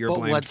see that you're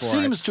blamed for it. But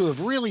what seems to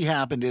have really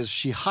happened is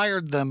she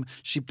hired them,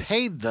 she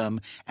paid them,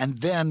 and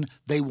then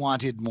they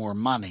wanted more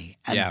money,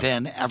 and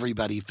then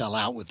everybody fell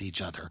out with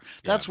each other.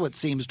 That's what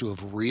seems to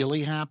have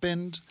really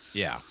happened.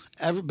 Yeah.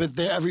 But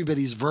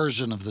everybody's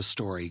version of the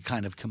story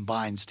kind of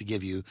combines to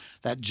give you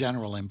that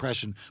general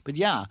impression. But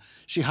yeah,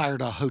 she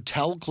hired a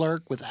hotel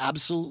clerk with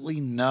absolutely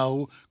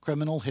no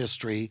criminal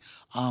history.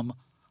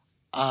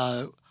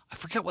 I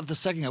forget what the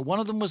second guy.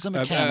 One of them was a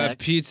mechanic.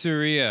 A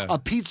pizzeria. A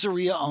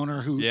pizzeria owner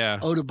who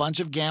owed a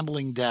bunch of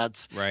gambling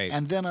debts. Right.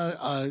 And then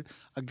a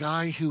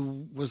guy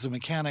who was a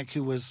mechanic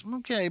who was,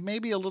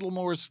 maybe a little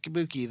more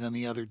spooky than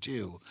the other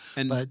two.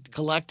 But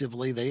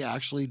collectively, they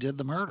actually did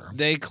the murder.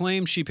 They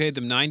claim she paid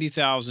them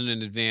 $90,000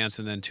 in advance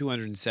and then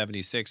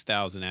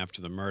 $276,000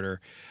 after the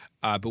murder.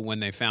 But when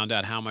they found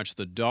out how much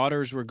the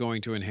daughters were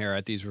going to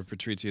inherit, these were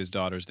Patrizia's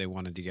daughters, they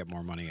wanted to get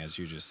more money, as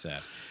you just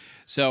said.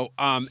 So,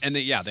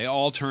 they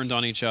all turned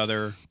on each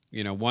other.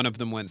 One of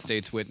them went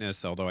state's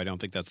witness, although I don't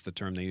think that's the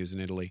term they use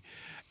in Italy.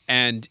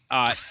 And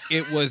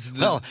it was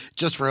well,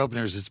 just for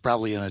openers, it's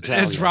probably in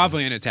Italian. It's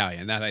probably in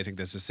Italian. I think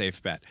that's a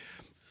safe bet.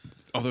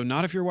 Although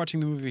not if you're watching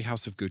the movie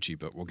House of Gucci,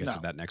 but we'll get to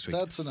that next week.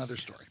 That's another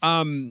story.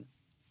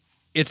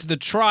 It's the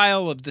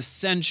trial of the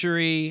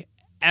century.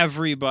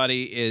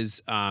 Everybody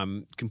is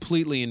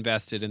completely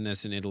invested in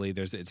this in Italy.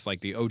 It's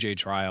like the OJ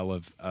trial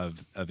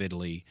of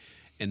Italy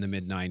in the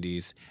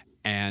mid-'90s.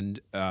 And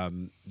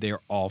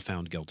they're all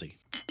found guilty.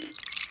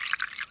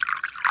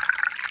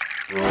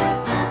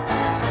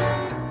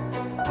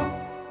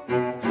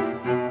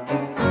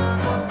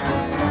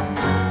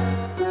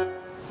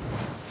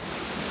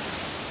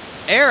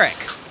 Eric!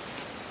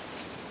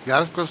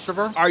 Yes,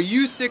 Christopher? Are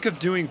you sick of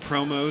doing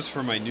promos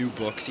for my new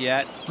books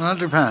yet? That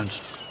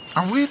depends.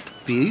 Are we at the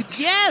beach?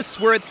 Yes,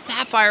 we're at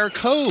Sapphire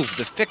Cove,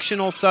 the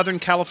fictional Southern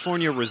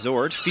California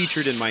resort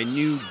featured in my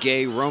new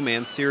gay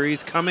romance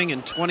series coming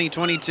in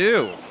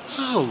 2022. This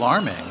is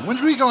alarming. When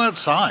did we go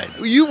outside?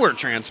 You were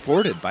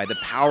transported by the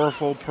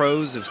powerful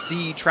prose of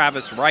C.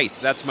 Travis Rice.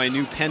 That's my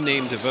new pen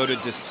name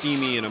devoted to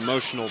steamy and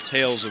emotional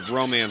tales of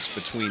romance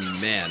between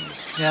men.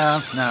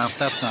 Yeah, no,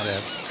 that's not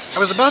it. I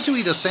was about to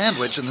eat a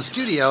sandwich in the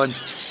studio, and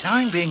now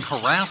I'm being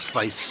harassed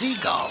by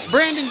seagulls.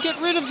 Brandon,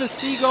 get rid of the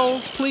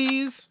seagulls,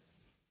 please.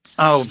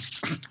 Oh,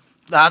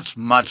 that's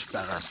much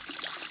better.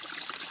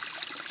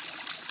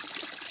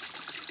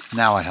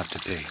 Now I have to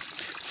pee.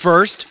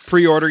 First,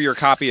 pre-order your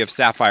copy of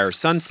Sapphire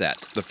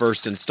Sunset, the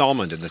first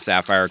installment in the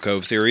Sapphire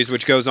Cove series,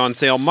 which goes on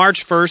sale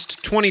March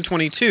 1st,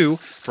 2022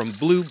 from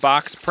Blue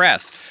Box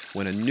Press,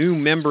 when a new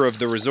member of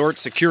the resort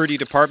security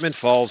department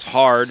falls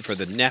hard for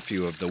the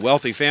nephew of the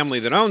wealthy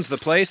family that owns the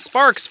place.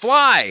 Sparks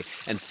fly,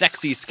 and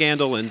sexy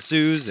scandal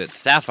ensues at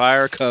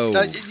Sapphire Cove.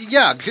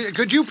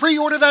 Could you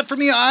pre-order that for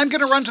me? I'm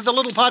going to run to the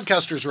little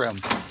podcaster's room.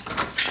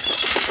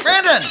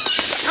 Brandon,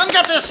 come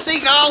get this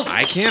seagull.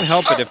 I can't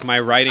help it if my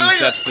writing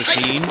sets the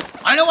scene.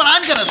 I know what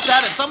I'm going to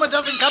set if someone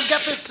doesn't come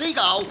get this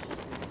seagull.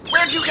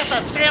 Where'd you get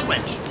that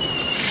sandwich?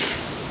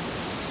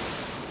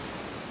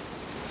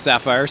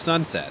 Sapphire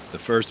Sunset, the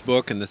first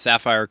book in the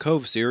Sapphire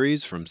Cove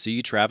series from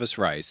C. Travis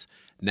Rice,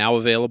 now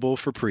available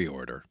for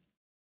pre-order.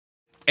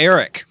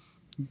 Eric.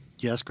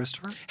 Yes,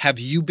 Christopher? Have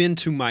you been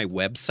to my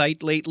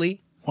website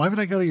lately? Why would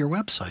I go to your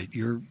website?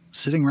 You're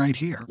sitting right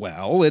here.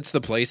 Well, it's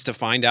the place to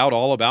find out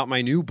all about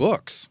my new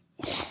books.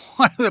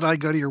 Why would I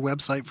go to your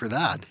website for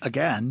that?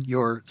 Again,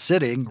 you're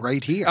sitting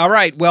right here. All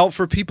right. Well,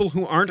 for people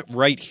who aren't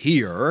right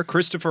here,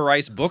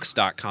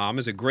 ChristopherRiceBooks.com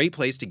is a great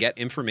place to get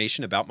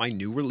information about my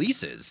new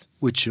releases.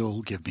 Which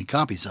you'll give me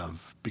copies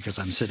of because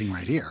I'm sitting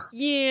right here.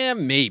 Yeah,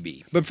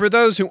 maybe. But for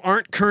those who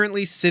aren't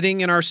currently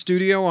sitting in our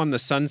studio on the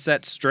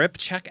Sunset Strip,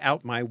 check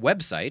out my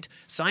website,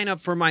 sign up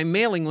for my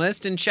mailing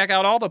list, and check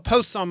out all the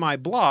posts on my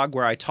blog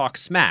where I talk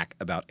smack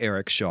about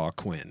Eric Shaw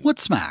Quinn. What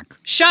smack?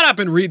 Shut up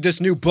and read this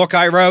new book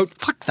I wrote.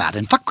 Fuck that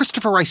and fuck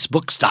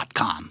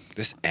ChristopherRiceBooks.com.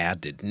 This ad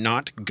did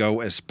not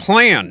go as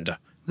planned.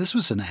 This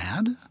was an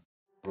ad?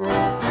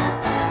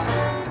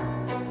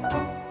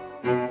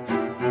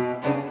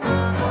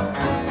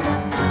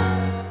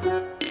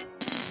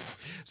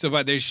 So,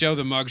 but they show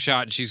the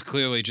mugshot, and she's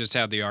clearly just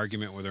had the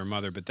argument with her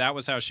mother. But that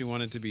was how she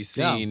wanted to be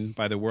seen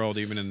by the world,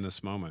 even in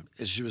this moment.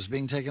 She was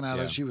being taken out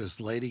of. She was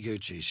Lady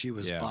Gucci. She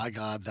was, by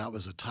God, that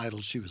was a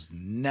title she was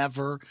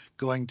never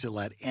going to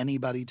let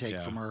anybody take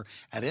from her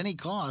at any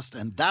cost.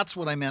 And that's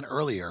what I meant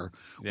earlier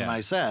when I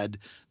said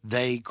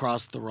they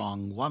crossed the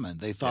wrong woman.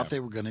 They thought they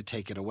were going to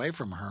take it away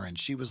from her. And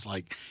she was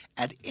like,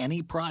 at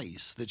any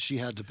price that she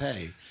had to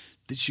pay,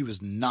 that she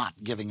was not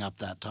giving up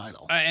that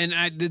title.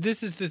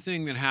 This is the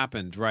thing that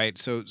happened, right?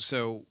 So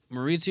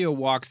Maurizio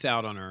walks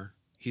out on her.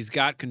 He's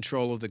got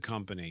control of the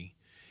company.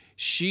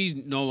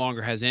 She no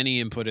longer has any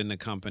input in the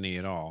company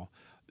at all.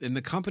 And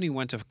the company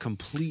went to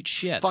complete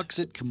shit. Fucks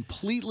it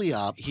completely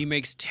up. He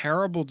makes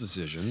terrible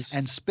decisions.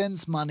 And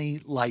spends money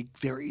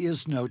like there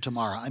is no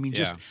tomorrow. I mean,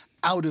 just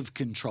out of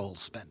control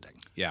spending.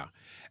 Yeah.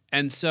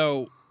 And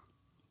so,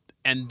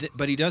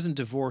 but he doesn't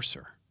divorce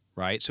her.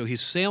 Right? So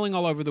he's sailing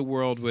all over the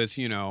world with,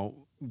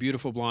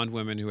 beautiful blonde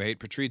women who hate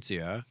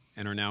Patrizia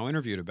and are now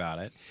interviewed about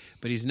it.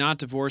 But he's not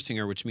divorcing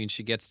her, which means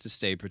she gets to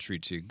stay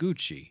Patrizia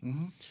Gucci.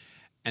 Mm-hmm.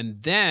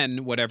 And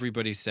then what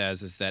everybody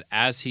says is that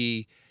as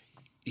he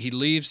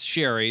leaves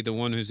Sherry, the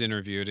one who's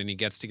interviewed, and he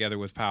gets together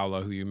with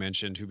Paola, who you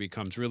mentioned, who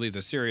becomes really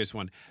the serious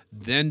one,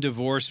 then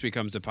divorce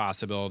becomes a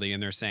possibility.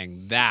 And they're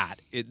saying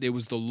that it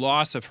was the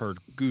loss of her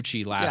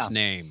Gucci last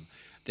name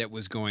that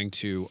was going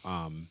to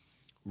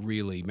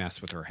really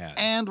mess with her head.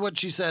 And what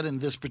she said in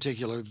this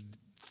particular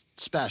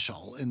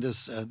special, in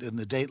this in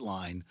the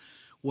Dateline,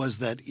 was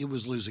that it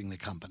was losing the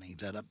company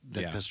that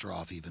pissed her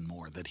off even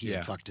more, that he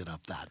had fucked it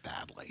up that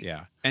badly.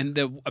 Yeah. And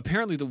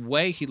apparently the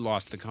way he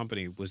lost the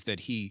company was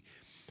that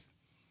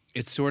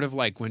it's sort of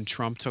like when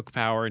Trump took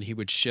power and he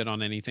would shit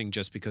on anything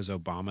just because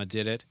Obama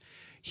did it.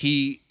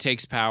 He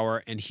takes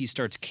power and he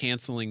starts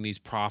canceling these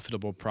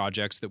profitable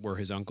projects that were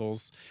his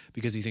uncle's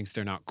because he thinks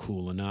they're not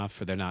cool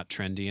enough or they're not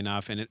trendy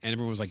enough. And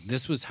everyone was like,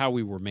 this was how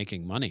we were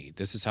making money.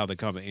 This is how the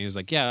company. And he was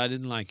like, yeah, I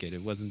didn't like it.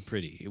 It wasn't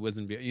pretty. It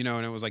wasn't,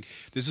 and it was like,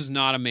 this was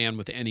not a man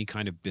with any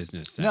kind of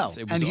business sense.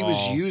 No, and he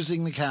was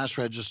using the cash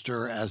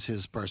register as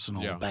his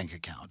personal bank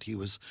account. He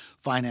was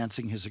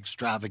financing his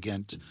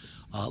extravagant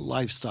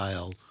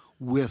lifestyle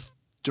with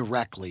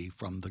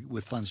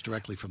funds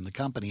directly from the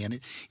company, and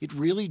it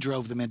really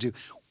drove them into,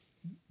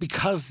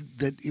 because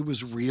that it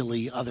was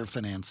really other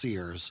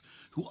financiers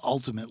who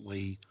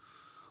ultimately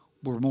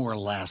were more or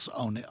less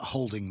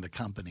holding the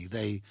company.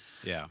 They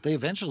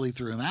eventually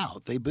threw him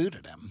out. They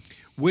booted him.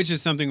 Which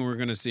is something we're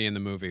going to see in the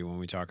movie when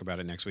we talk about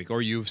it next week,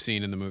 or you've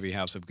seen in the movie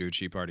House of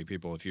Gucci, Party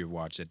People, if you've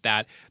watched it.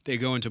 That they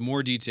go into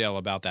more detail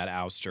about that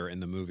ouster in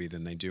the movie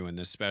than they do in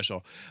this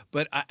special.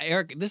 But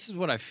Eric, this is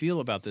what I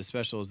feel about this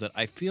special, is that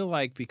I feel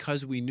like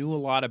because we knew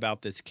a lot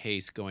about this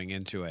case going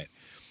into it,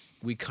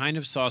 we kind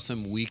of saw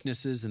some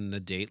weaknesses in the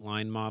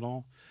Dateline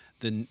model,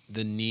 the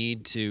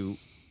need to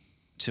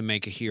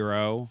make a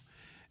hero,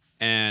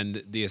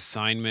 and the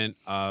assignment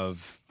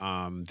of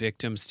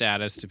victim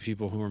status to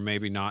people who are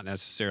maybe not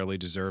necessarily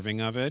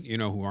deserving of it,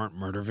 who aren't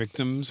murder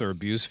victims or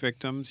abuse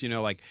victims,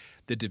 like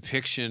the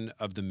depiction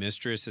of the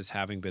mistress as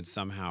having been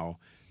somehow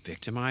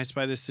victimized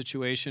by this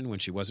situation when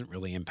she wasn't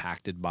really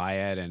impacted by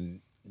it and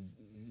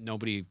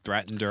nobody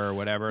threatened her or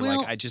whatever.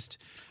 Well,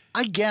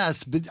 I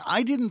guess, but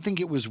I didn't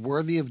think it was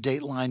worthy of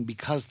Dateline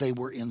because they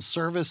were in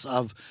service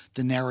of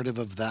the narrative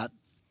of the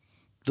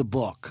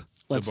book.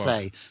 Let's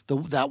say,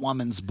 that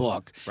woman's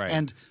book. Right.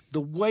 And the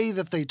way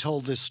that they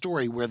told this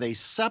story, where they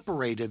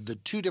separated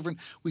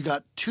we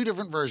got two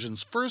different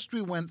versions. First,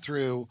 we went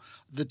through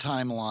the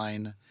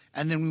timeline,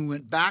 and then we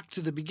went back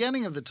to the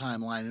beginning of the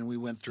timeline, and we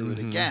went through it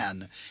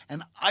again.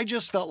 And I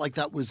just felt like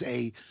that was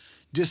a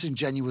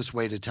disingenuous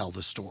way to tell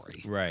the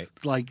story. Right.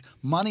 Like,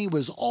 money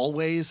was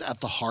always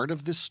at the heart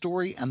of this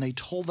story, and they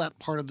told that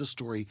part of the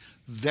story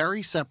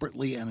very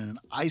separately and in an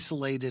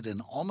isolated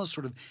and almost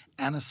sort of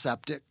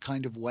antiseptic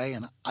kind of way.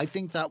 And I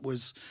think that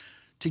was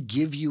to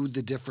give you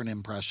the different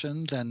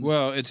impression than...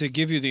 Well, it's to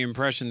give you the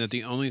impression that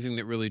the only thing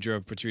that really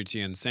drove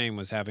Patrizia insane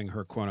was having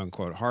her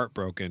quote-unquote heart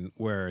broken,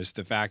 whereas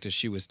the fact is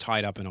she was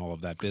tied up in all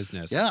of that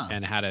business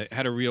and had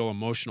a real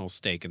emotional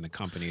stake in the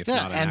company, if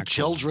not an and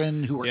actual...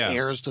 children who were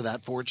heirs to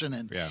that fortune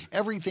and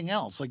everything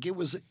else. Like, it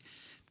was...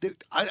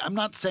 I'm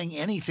not saying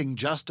anything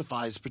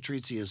justifies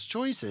Patrizia's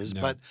choices,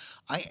 but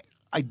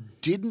I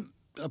didn't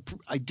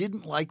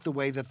like the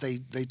way that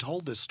they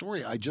told this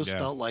story. I just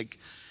felt like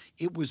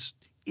it was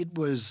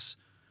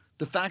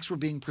the facts were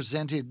being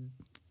presented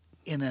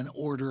in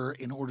order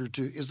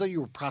to, as though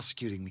you were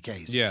prosecuting the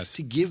case. Yes.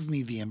 To give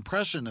me the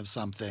impression of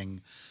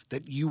something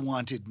that you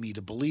wanted me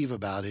to believe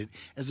about it,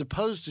 as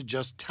opposed to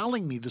just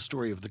telling me the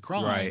story of the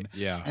crime Right,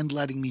 yeah. and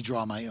letting me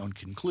draw my own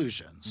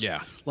conclusions.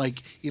 Yeah.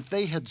 Like if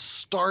they had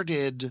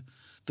started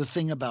the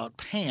thing about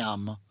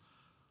Pam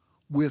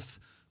with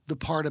the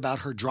part about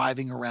her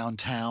driving around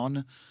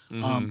town,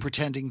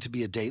 pretending to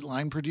be a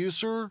Dateline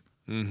producer,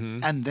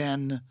 and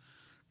then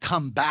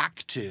come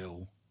back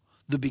to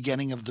the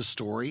beginning of the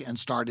story and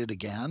start it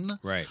again,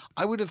 Right.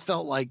 I would have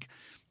felt like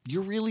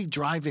you're really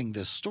driving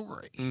this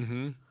story.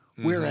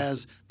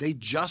 Whereas they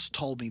just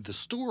told me the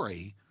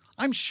story.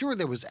 I'm sure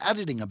there was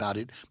editing about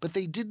it, but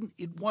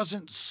it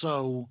wasn't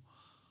so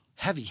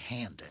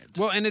heavy-handed.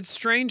 Well, and it's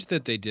strange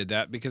that they did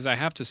that because I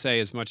have to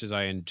say, as much as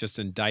I just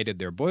indicted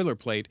their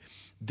boilerplate,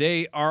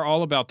 they are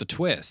all about the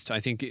twist. I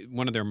think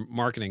one of their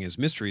marketing is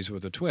mysteries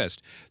with a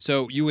twist.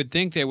 So you would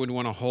think they would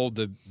want to hold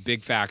the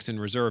big facts in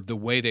reserve the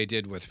way they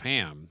did with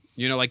Pam.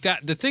 You know, like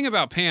that. The thing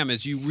about Pam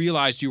is you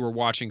realized you were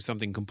watching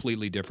something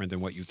completely different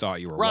than what you thought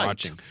you were Right.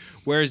 watching.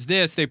 Whereas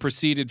this, they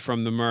proceeded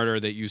from the murder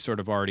that you sort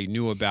of already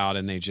knew about,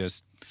 and they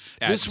just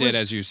did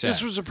as you said.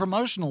 This was a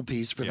promotional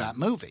piece for that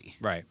movie.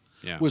 Right.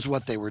 Yeah. Was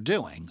what they were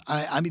doing.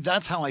 I mean,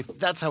 that's how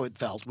it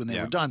felt when they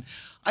Yeah. were done.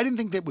 I didn't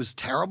think that was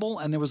terrible,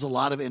 and there was a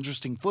lot of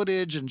interesting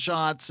footage and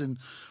shots and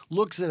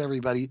looks at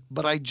everybody,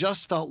 but I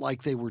just felt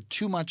like they were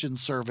too much in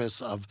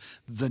service of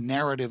the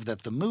narrative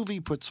that the movie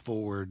puts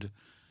forward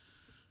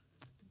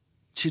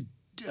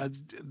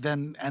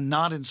and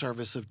not in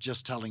service of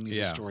just telling me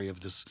the story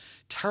of this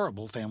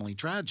terrible family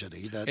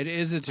tragedy that It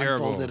is a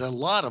unfolded at a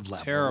lot of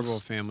levels. terrible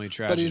family But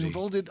tragedy. it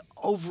unfolded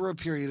over a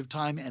period of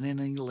time and in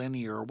a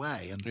linear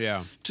way. And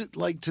Yeah.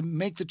 to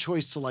make the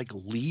choice to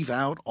leave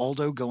out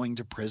Aldo going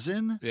to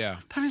prison. Yeah.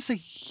 That is a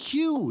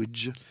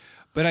huge.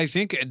 But I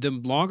think the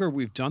longer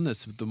we've done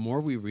this, the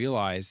more we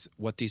realize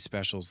what these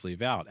specials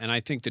leave out. And I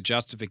think the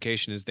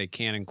justification is they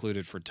can't include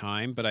it for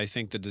time, but I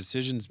think the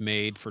decisions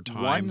made for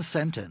time One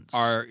sentence.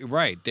 are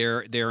right.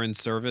 They're in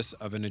service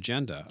of an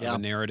agenda, Yeah. of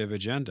a narrative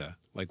agenda.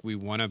 Like we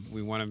want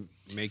to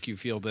make you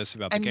feel this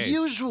about and the case.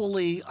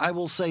 usually, I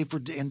will say in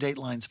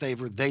Dateline's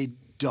favor, they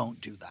don't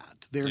do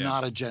that. They're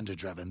not agenda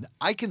driven.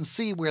 I can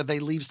see where they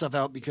leave stuff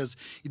out because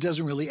it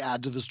doesn't really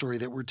add to the story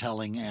that we're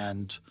telling,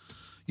 and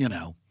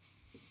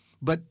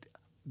but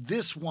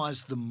this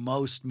was the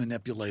most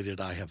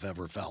manipulated I have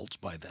ever felt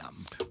by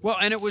them. Well,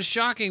 and it was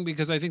shocking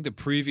because I think the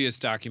previous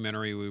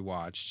documentary we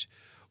watched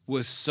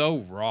was so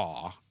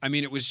raw. I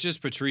mean, it was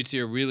just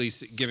Patrizia really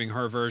giving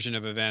her version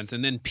of events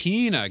and then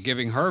Pina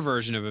giving her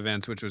version of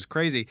events, which was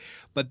crazy.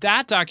 But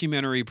that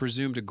documentary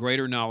presumed a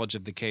greater knowledge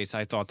of the case,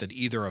 I thought, that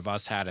either of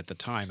us had at the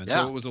time. And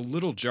so it was a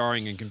little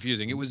jarring and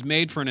confusing. It was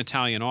made for an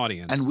Italian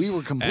audience. And we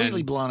were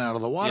completely blown out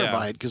of the water Yeah.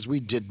 by it because we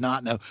did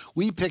not know.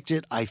 We picked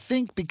it, I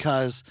think,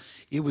 because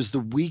it was the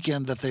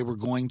weekend that they were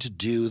going to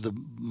do the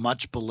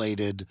much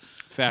belated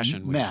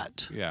Fashion week.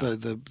 Met. Yeah.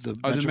 The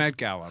Met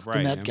Gala, right.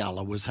 The Met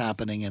Gala was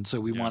happening, and so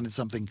we wanted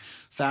something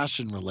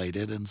fashion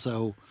related, and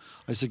so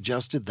I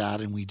suggested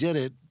that, and we did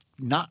it,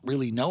 not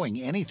really knowing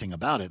anything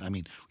about it. I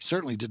mean, we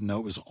certainly didn't know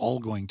it was all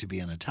going to be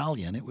in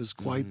Italian. It was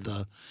quite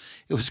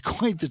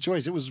the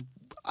choice.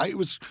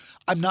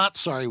 I'm not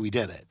sorry we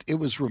did it. It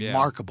was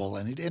remarkable,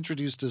 and it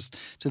introduced us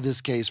to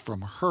this case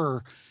from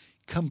her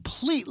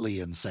completely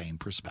insane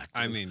perspective.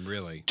 I mean,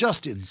 really.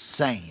 Just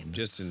insane.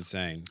 Just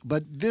insane.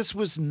 But this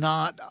was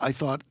not, I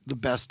thought, the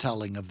best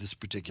telling of this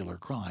particular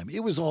crime.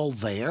 It was all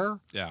there.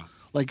 Yeah.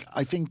 Like,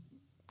 I think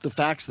the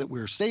facts that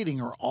we're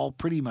stating are all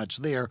pretty much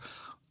there,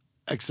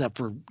 except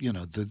for,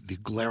 the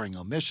glaring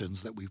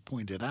omissions that we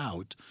pointed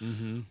out.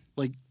 Mm-hmm.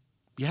 Like,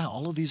 yeah,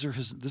 all of these are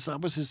that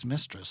was his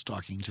mistress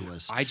talking to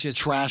us.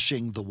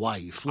 Trashing the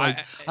wife. Like,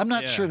 I'm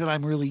not sure that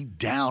I'm really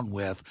down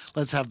with,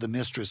 let's have the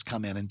mistress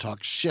come in and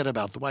talk shit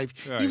about the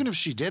wife. Right. Even if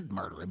she did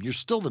murder him, you're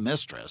still the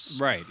mistress.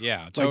 Right,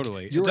 yeah,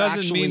 totally. you're It doesn't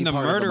actually mean the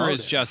part of the murder is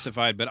motive.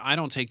 justified, but I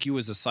don't take you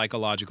as a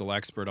psychological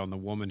expert on the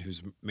woman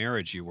whose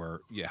marriage you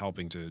were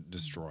helping to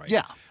destroy.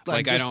 Yeah,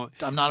 like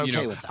I'm not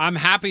okay with that. I'm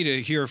happy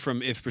to hear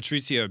from if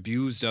Patrizia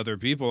abused other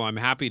people. I'm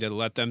happy to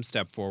let them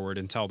step forward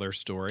and tell their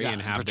story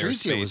and have their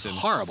Patrizia space. was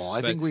horrible.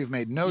 I think we've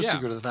made no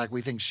secret of the fact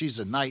we think she's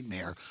a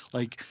nightmare.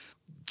 Like,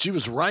 she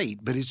was right,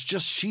 but it's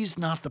just she's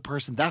not the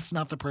person. That's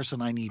not the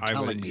person I need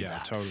telling me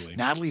that. Totally.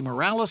 Natalie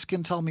Morales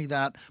can tell me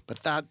that,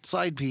 but that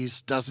side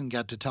piece doesn't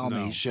get to tell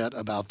me shit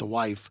about the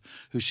wife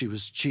who she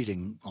was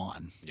cheating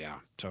on. Yeah,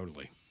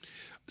 totally.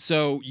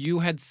 So you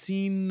had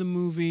seen the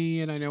movie,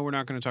 and I know we're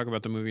not going to talk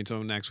about the movie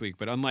until next week,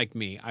 but unlike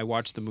me, I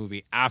watched the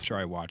movie after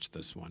I watched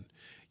this one.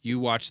 You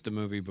watched the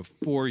movie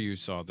before you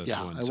saw this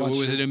one. So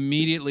was it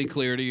immediately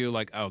clear to you,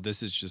 like, oh,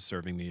 this is just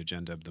serving the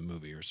agenda of the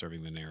movie or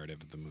serving the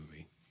narrative of the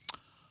movie?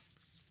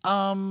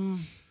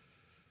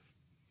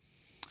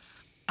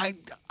 I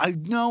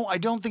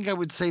don't think I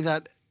would say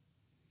that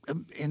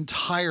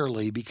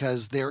entirely,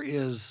 because there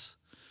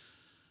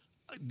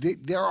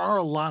are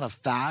a lot of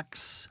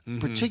facts,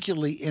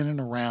 particularly in and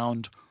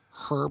around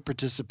her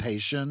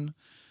participation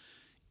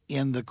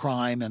in the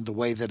crime and the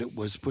way that it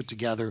was put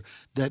together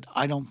that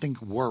I don't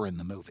think were in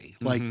the movie.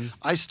 Like,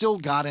 I still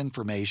got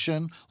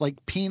information.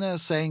 Like, Pina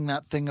saying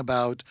that thing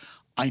about,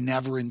 I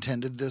never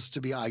intended this to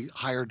be, I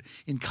hired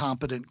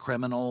incompetent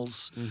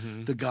criminals.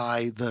 The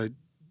guy, the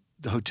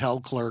hotel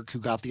clerk who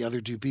got the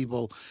other two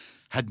people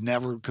had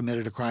never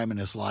committed a crime in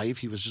his life.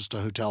 He was just a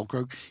hotel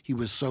clerk. He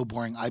was so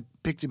boring. I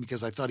picked him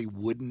because I thought he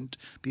wouldn't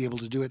be able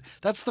to do it.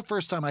 That's the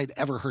first time I'd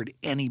ever heard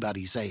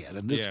anybody say it.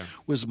 And this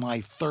was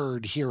my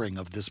third hearing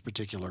of this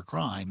particular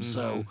crime.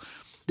 So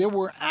there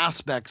were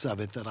aspects of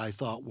it that I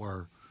thought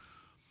were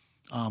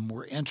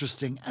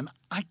interesting. And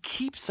I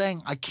keep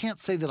saying, I can't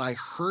say that I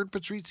heard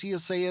Patrizia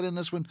say it in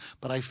this one,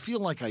 but I feel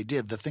like I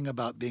did. The thing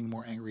about being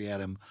more angry at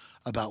him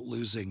about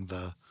losing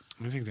the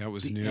I think that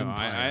was new.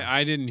 Empire.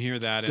 I didn't hear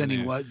that.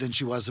 Than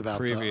she was about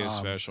previous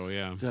special.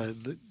 Yeah,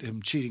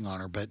 him cheating on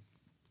her. But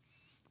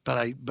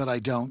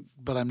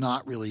I'm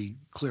not really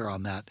clear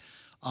on that.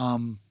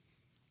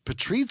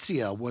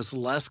 Patrizia was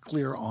less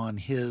clear on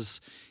his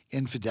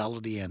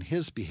infidelity and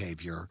his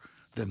behavior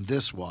than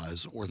this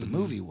was, or the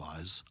movie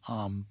was.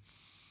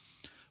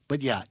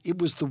 But yeah, it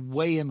was the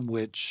way in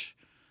which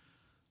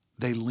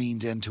they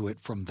leaned into it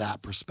from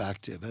that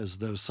perspective, as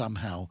though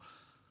somehow,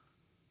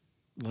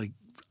 like,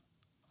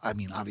 I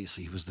mean,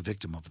 obviously he was the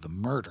victim of the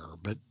murder,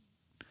 but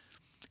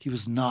he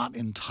was not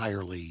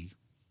entirely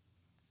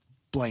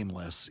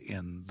blameless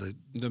in the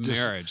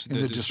marriage, in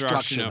the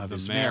destruction of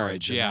his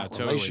marriage and that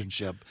totally.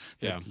 relationship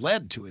that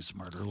led to his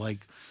murder.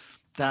 Like,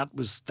 that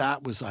was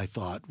I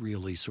thought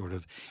really sort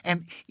of,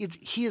 and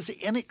he is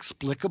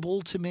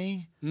inexplicable to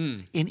me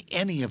in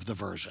any of the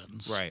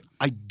versions. Right.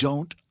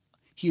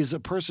 He is a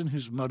person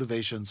whose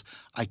motivations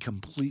I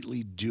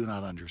completely do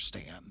not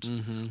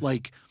understand.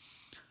 Like,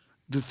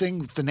 the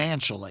thing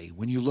financially,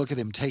 when you look at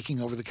him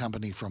taking over the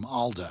company from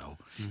Aldo,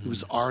 he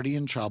was already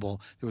in trouble.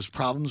 There was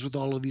problems with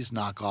all of these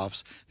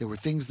knockoffs. There were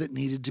things that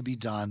needed to be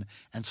done.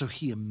 And so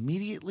he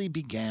immediately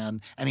began,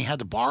 and he had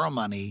to borrow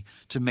money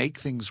to make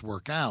things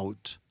work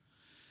out.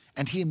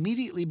 And he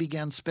immediately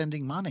began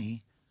spending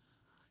money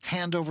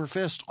hand over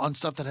fist on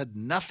stuff that had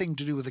nothing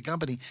to do with the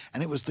company.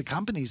 And it was the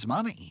company's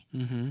money.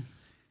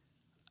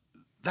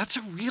 That's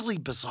a really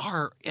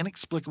bizarre,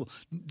 inexplicable.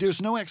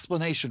 There's no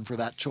explanation for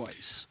that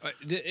choice.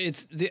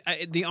 It's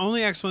the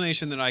only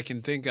explanation that I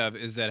can think of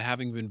is that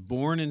having been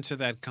born into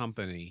that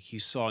company, he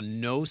saw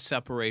no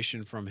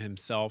separation from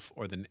himself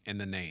and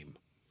the name,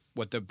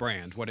 what the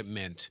brand, what it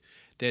meant.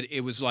 That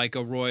it was like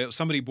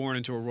somebody born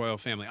into a royal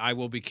family. I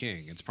will be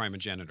king. It's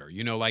primogenitor.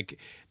 You know, like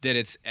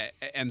that.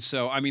 And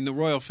so I mean, the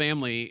royal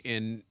family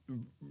in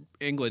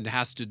England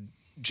has to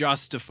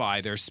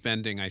justify their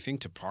spending, I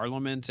think, to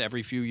Parliament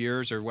every few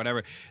years or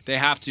whatever. They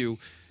have to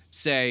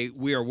say,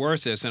 we are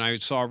worth this. And I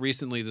saw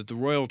recently that the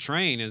royal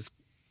train is,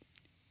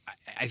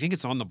 I think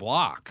it's on the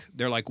block.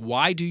 They're like,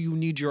 why do you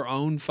need your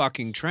own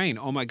fucking train?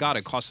 Oh my God,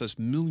 it costs us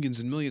millions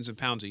and millions of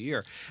pounds a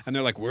year. And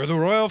they're like, we're the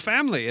royal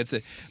family.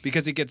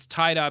 Because it gets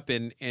tied up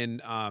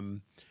in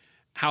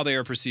how they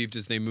are perceived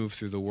as they move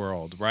through the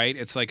world, right?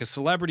 It's like a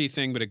celebrity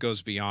thing, but it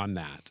goes beyond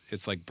that.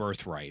 It's like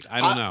birthright.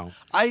 I don't know.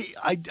 I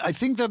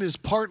think that is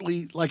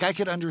partly, like, I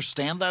could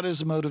understand that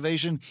as a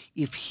motivation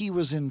if he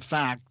was in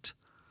fact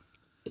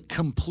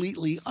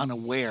completely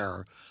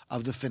unaware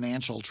of the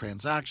financial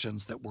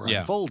transactions that were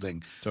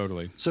unfolding.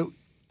 Totally. So,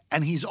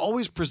 and he's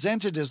always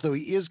presented as though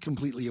he is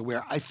completely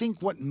aware. I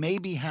think what may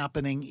be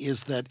happening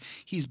is that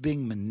he's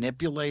being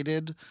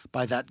manipulated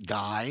by that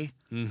guy.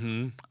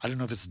 I don't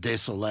know if it's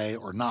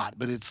Desolé or not,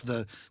 but it's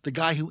the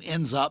guy who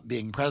ends up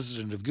being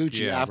president of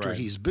Gucci after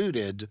he's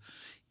booted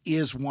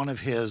is one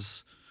of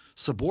his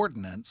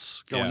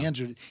subordinates going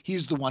into it.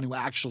 He's the one who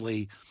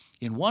actually,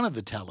 in one of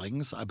the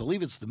tellings, I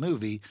believe it's the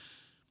movie,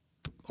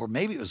 or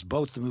maybe it was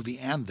both the movie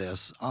and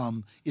this,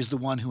 is the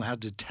one who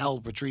had to tell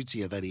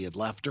Patrizia that he had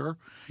left her.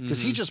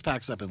 Because he just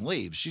packs up and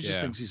leaves. She just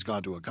thinks he's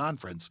gone to a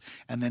conference.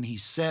 And then he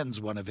sends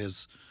one of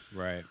his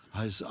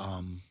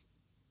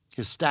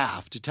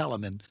staff to tell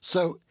him. And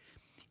so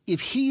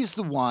if he's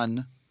the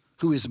one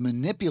who is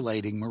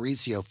manipulating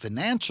Mauricio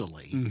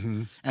financially,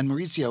 and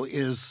Mauricio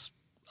is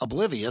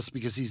oblivious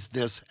because he's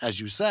this,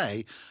 as you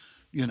say,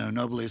 you know,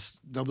 noblesse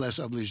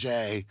oblige,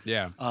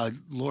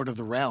 lord of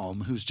the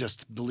realm, who's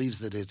just believes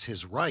that it's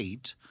his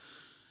right,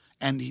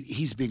 and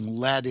he's being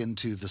led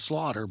into the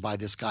slaughter by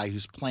this guy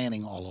who's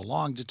planning all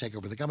along to take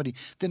over the company,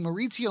 then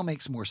Mauricio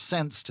makes more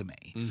sense to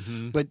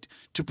me. But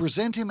to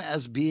present him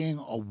as being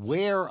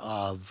aware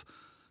of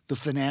the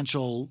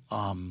financial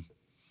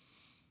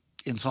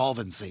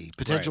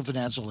potential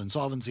financial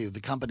insolvency of the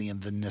company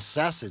and the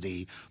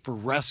necessity for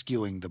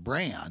rescuing the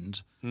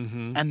brand,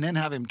 and then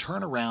have him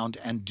turn around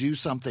and do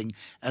something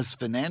as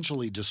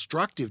financially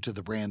destructive to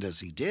the brand as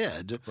he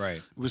did,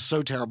 it was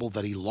so terrible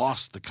that he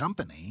lost the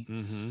company.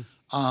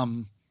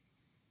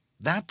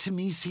 That to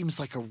me seems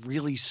like a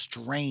really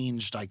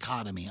strange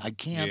dichotomy. I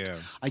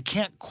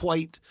can't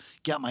quite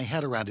get my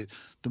head around it.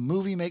 The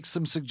movie makes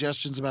some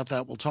suggestions about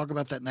that. We'll talk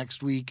about that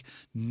next week.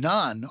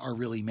 None are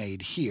really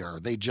made here.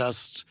 They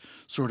just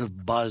sort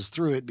of buzz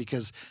through it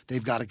because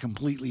they've got a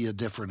completely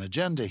different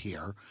agenda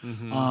here.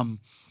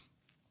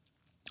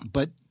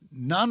 but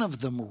none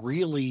of them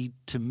really,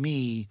 to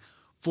me,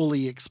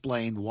 fully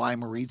explained why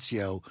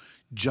Maurizio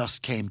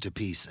just came to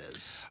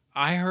pieces.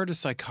 I heard a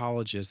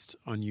psychologist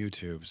on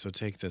YouTube, so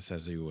take this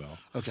as you will.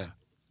 Okay.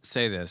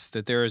 Say this,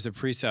 that there is a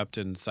precept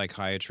in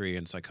psychiatry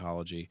and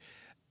psychology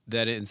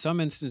that in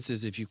some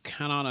instances, if you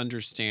cannot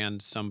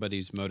understand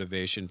somebody's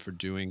motivation for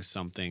doing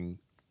something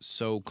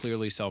so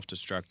clearly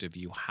self-destructive,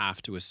 you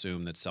have to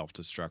assume that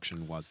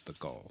self-destruction was the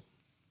goal.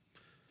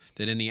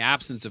 That in the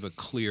absence of a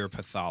clear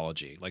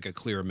pathology, like a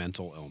clear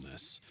mental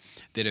illness,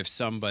 that if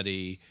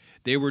somebody,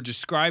 they were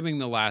describing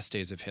the last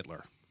days of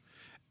Hitler,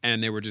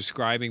 and they were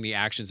describing the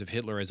actions of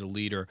Hitler as a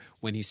leader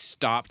when he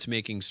stopped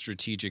making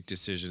strategic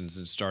decisions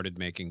and started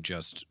making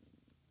just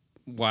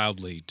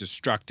wildly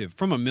destructive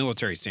from a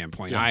military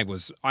standpoint. Yeah.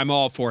 I'm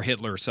all for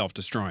Hitler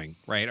self-destroying,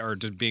 right? Or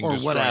just being Or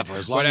destroyed. whatever,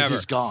 as long as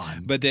he's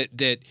gone. But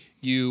that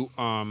you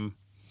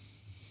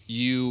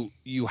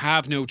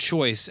have no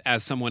choice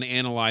as someone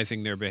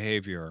analyzing their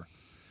behavior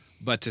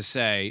but to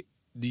say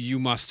you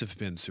must have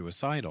been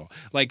suicidal.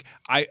 Like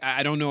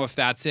I don't know if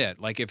that's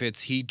it. Like if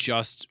it's he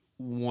just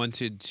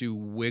wanted to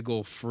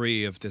wiggle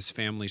free of this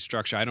family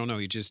structure. I don't know.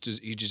 He just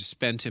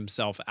spent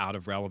himself out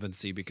of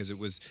relevancy because it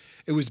was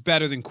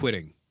better than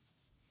quitting.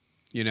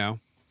 You know?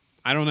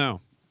 I don't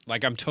know.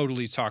 Like I'm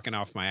totally talking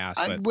off my ass.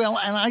 But,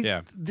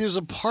 there's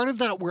a part of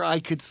that where I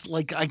could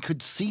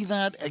see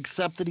that,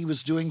 except that he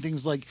was doing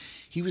things like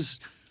he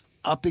was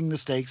upping the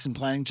stakes and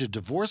planning to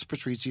divorce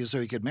Patrizia so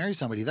he could marry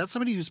somebody. That's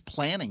somebody who's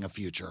planning a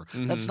future.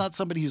 Mm-hmm. That's not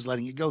somebody who's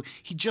letting it go.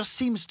 He just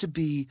seems to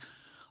be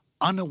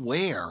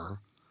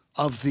unaware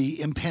of the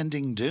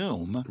impending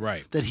doom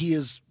that he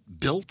has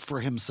built for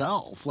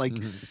himself. Like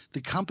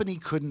the company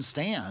couldn't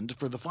stand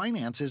for the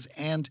finances,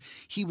 and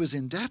he was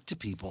in debt to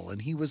people,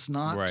 and he was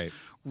not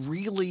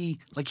really,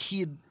 like, he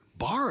had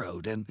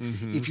borrowed. And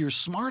if you're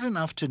smart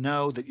enough to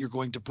know that you're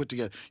going to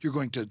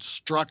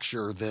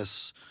structure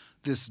this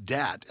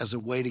debt as a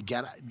way to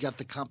get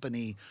the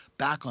company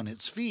back on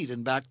its feet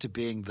and back to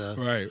being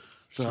and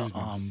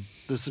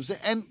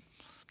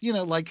you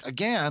know, like,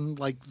 again,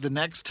 like the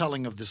next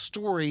telling of the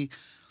story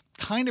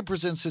kind of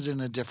presents it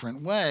in a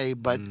different way,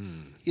 but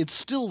it's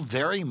still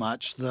very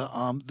much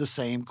the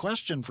same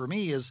question for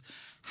me is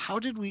how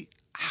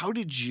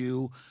did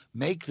you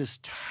make this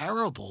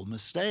terrible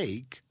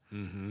mistake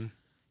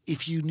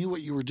if you knew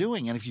what you were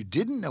doing? And if you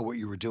didn't know what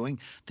you were doing,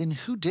 then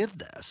who did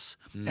this?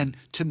 And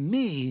to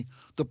me,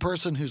 the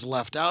person who's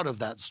left out of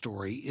that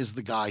story is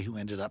the guy who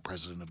ended up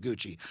president of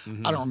Gucci.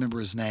 I don't remember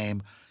his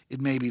name.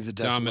 It may be the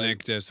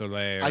Dominic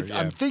Desolé.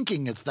 I'm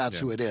thinking that's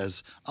who it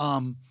is.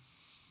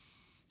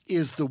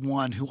 Is the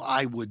one who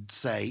I would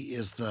say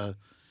is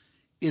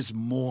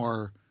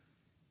more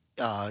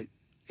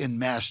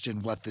enmeshed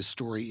in what this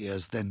story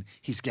is than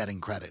he's getting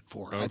credit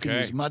for. Okay. I think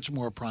he's much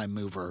more prime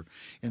mover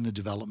in the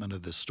development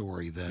of this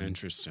story than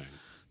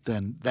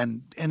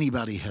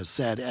anybody has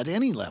said at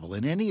any level.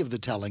 In any of the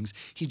tellings,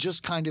 he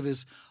just kind of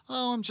is,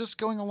 I'm just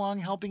going along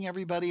helping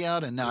everybody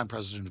out, and now I'm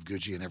president of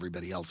Gucci and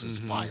everybody else is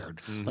fired.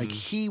 Like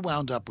he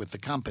wound up with the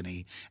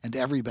company and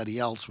everybody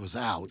else was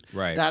out.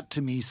 Right. That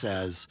to me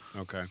says,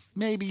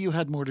 maybe you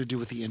had more to do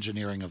with the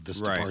engineering of this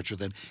departure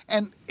than.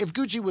 And if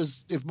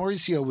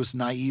Maurizio was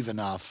naive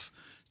enough,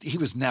 he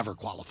was never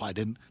qualified.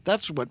 And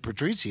that's what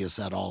Patrizia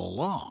said all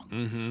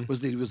along,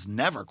 was that he was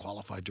never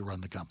qualified to run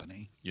the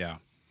company. Yeah.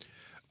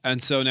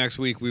 And so next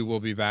week we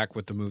will be back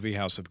with the movie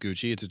House of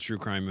Gucci. It's a true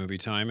crime movie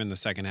time in the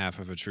second half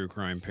of a true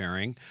crime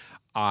pairing.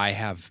 I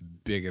have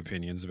big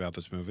opinions about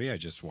this movie. I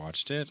just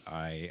watched it.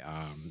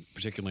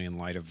 Particularly in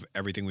light of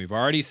everything we've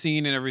already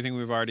seen and everything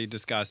we've already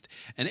discussed.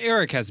 And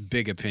Eric has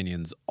big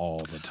opinions all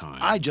the time.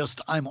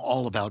 I'm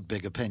all about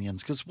big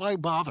opinions because why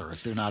bother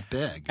if they're not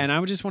big? And I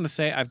would just want to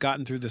say I've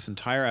gotten through this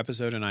entire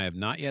episode and I have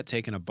not yet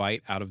taken a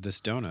bite out of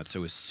this donut.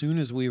 So as soon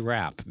as we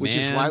wrap, which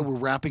is why we're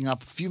wrapping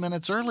up a few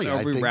minutes early.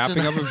 Are we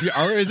wrapping up a few?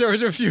 Is there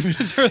a few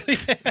minutes early?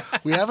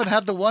 We haven't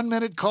had the 1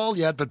 minute call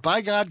yet, but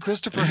by God,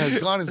 Christopher has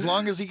gone as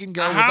long as he can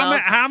go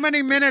without. How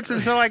many minutes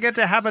until I get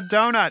to have a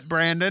donut,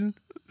 Brandon?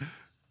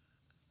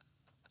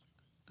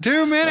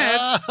 2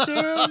 minutes. 2 minutes.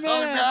 Oh,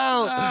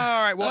 no.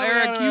 All right. Well,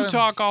 Eric, you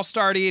talk. I'll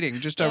start eating.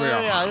 Just over here.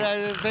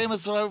 Yeah.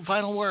 Famous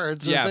final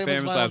words.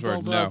 Famous last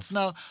words.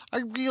 No,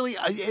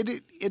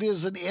 it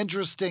is an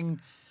interesting.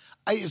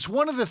 It's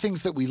one of the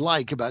things that we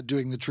like about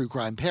doing the true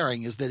crime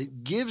pairing is that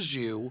it gives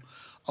you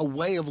a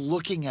way of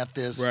looking at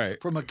this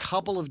from a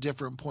couple of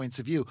different points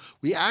of view.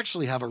 We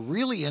actually have a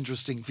really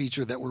interesting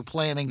feature that we're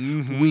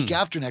planning week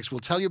after next.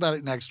 We'll tell you about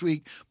it next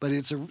week, but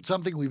it's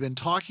something we've been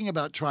talking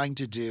about trying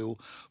to do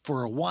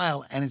for a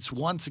while, and it's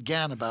once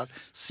again about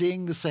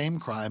seeing the same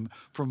crime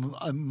from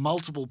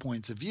multiple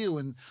points of view.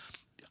 And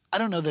I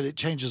don't know that it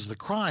changes the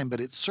crime, but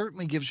it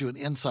certainly gives you an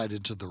insight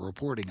into the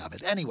reporting of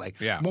it. Anyway,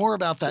 more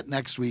about that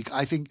next week.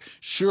 I think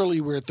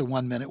surely we're at the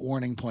 1 minute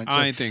warning point. So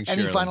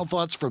any final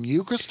thoughts from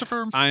you,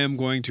 Christopher? I am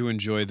going to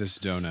enjoy this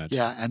donut.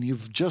 Yeah, and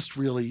you've just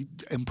really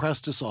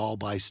impressed us all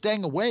by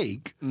staying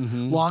awake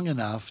long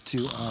enough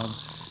to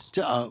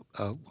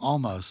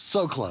almost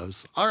so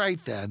close. All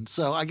right, then.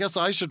 So I guess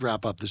I should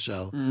wrap up the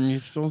show. You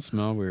still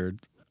smell weird.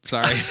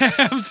 Sorry.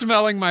 I'm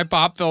smelling my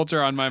pop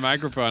filter on my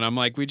microphone. I'm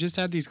like, we just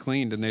had these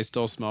cleaned and they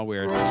still smell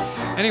weird.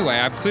 Anyway,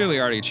 I've clearly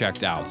already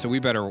checked out, so we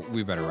better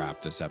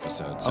wrap this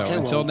episode. So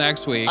until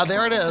next week.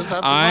 There it is.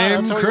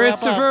 I'm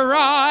Christopher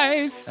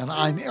Rice. And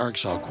I'm Eric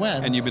Shaw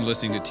Quinn. And you've been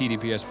listening to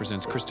TDPS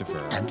Presents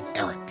Christopher. And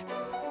Eric.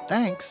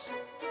 Thanks.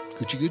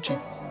 Gucci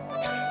Gucci.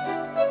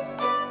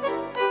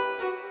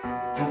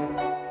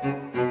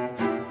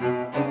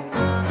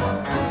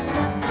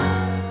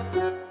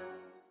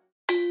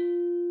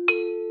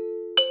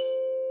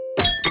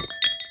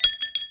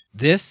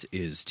 This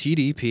is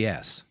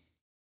TDPS.